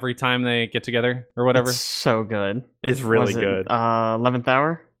everything every time they get together or whatever. It's so good. It's really good. 11th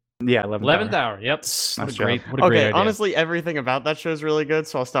Hour. Yeah, 11th Hour. Yep. What a great idea. Honestly, everything about that show is really good,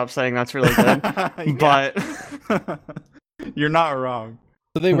 so I'll stop saying that's really good. But you're not wrong.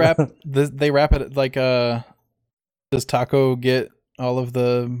 So they wrap it like does Taco get all of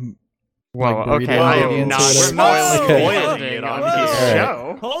the okay, I am not spoiling it on his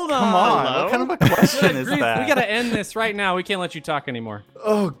show. Hold on. Come on. What kind of a question is that? We gotta end this right now. We can't let you talk anymore.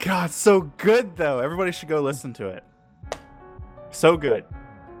 Oh God, so good though. Everybody should go listen to it. So good.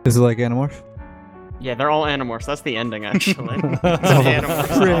 Is it like Animorph? Yeah, they're all Animorphs. That's the ending, actually. It's an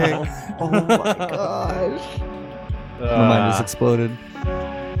Animorphs. Oh my gosh. My mind just exploded.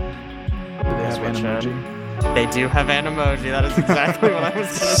 They do have Animoji. That is exactly what I was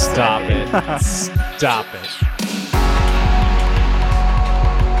going to say. Stop it. Stop it.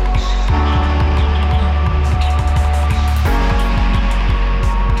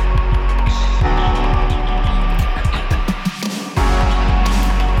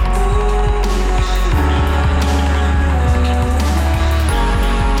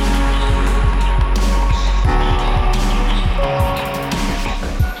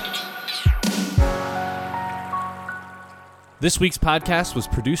 This week's podcast was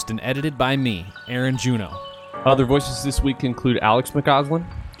produced and edited by me, Aaron Juno. Other voices this week include Alex McCausland,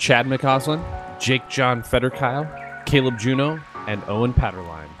 Chad McCausland, Jake John Federkyle, Caleb Juno, and Owen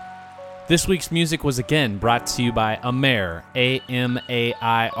Patterline. This week's music was again brought to you by Amair,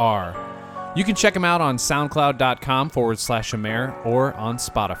 A-M-A-I-R. You can check them out on soundcloud.com/Amair or on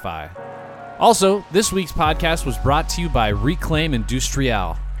Spotify. Also, this week's podcast was brought to you by Reclaim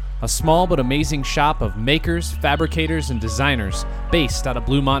Industrial, a small but amazing shop of makers, fabricators, and designers based out of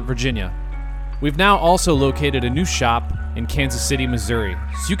Bluemont, Virginia. We've now also located a new shop in Kansas City, Missouri,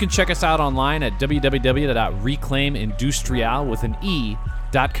 so you can check us out online at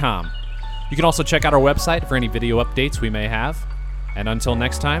www.reclaimindustrial.com. You can also check out our website for any video updates we may have. And until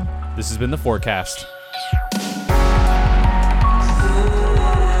next time, this has been The Forecast.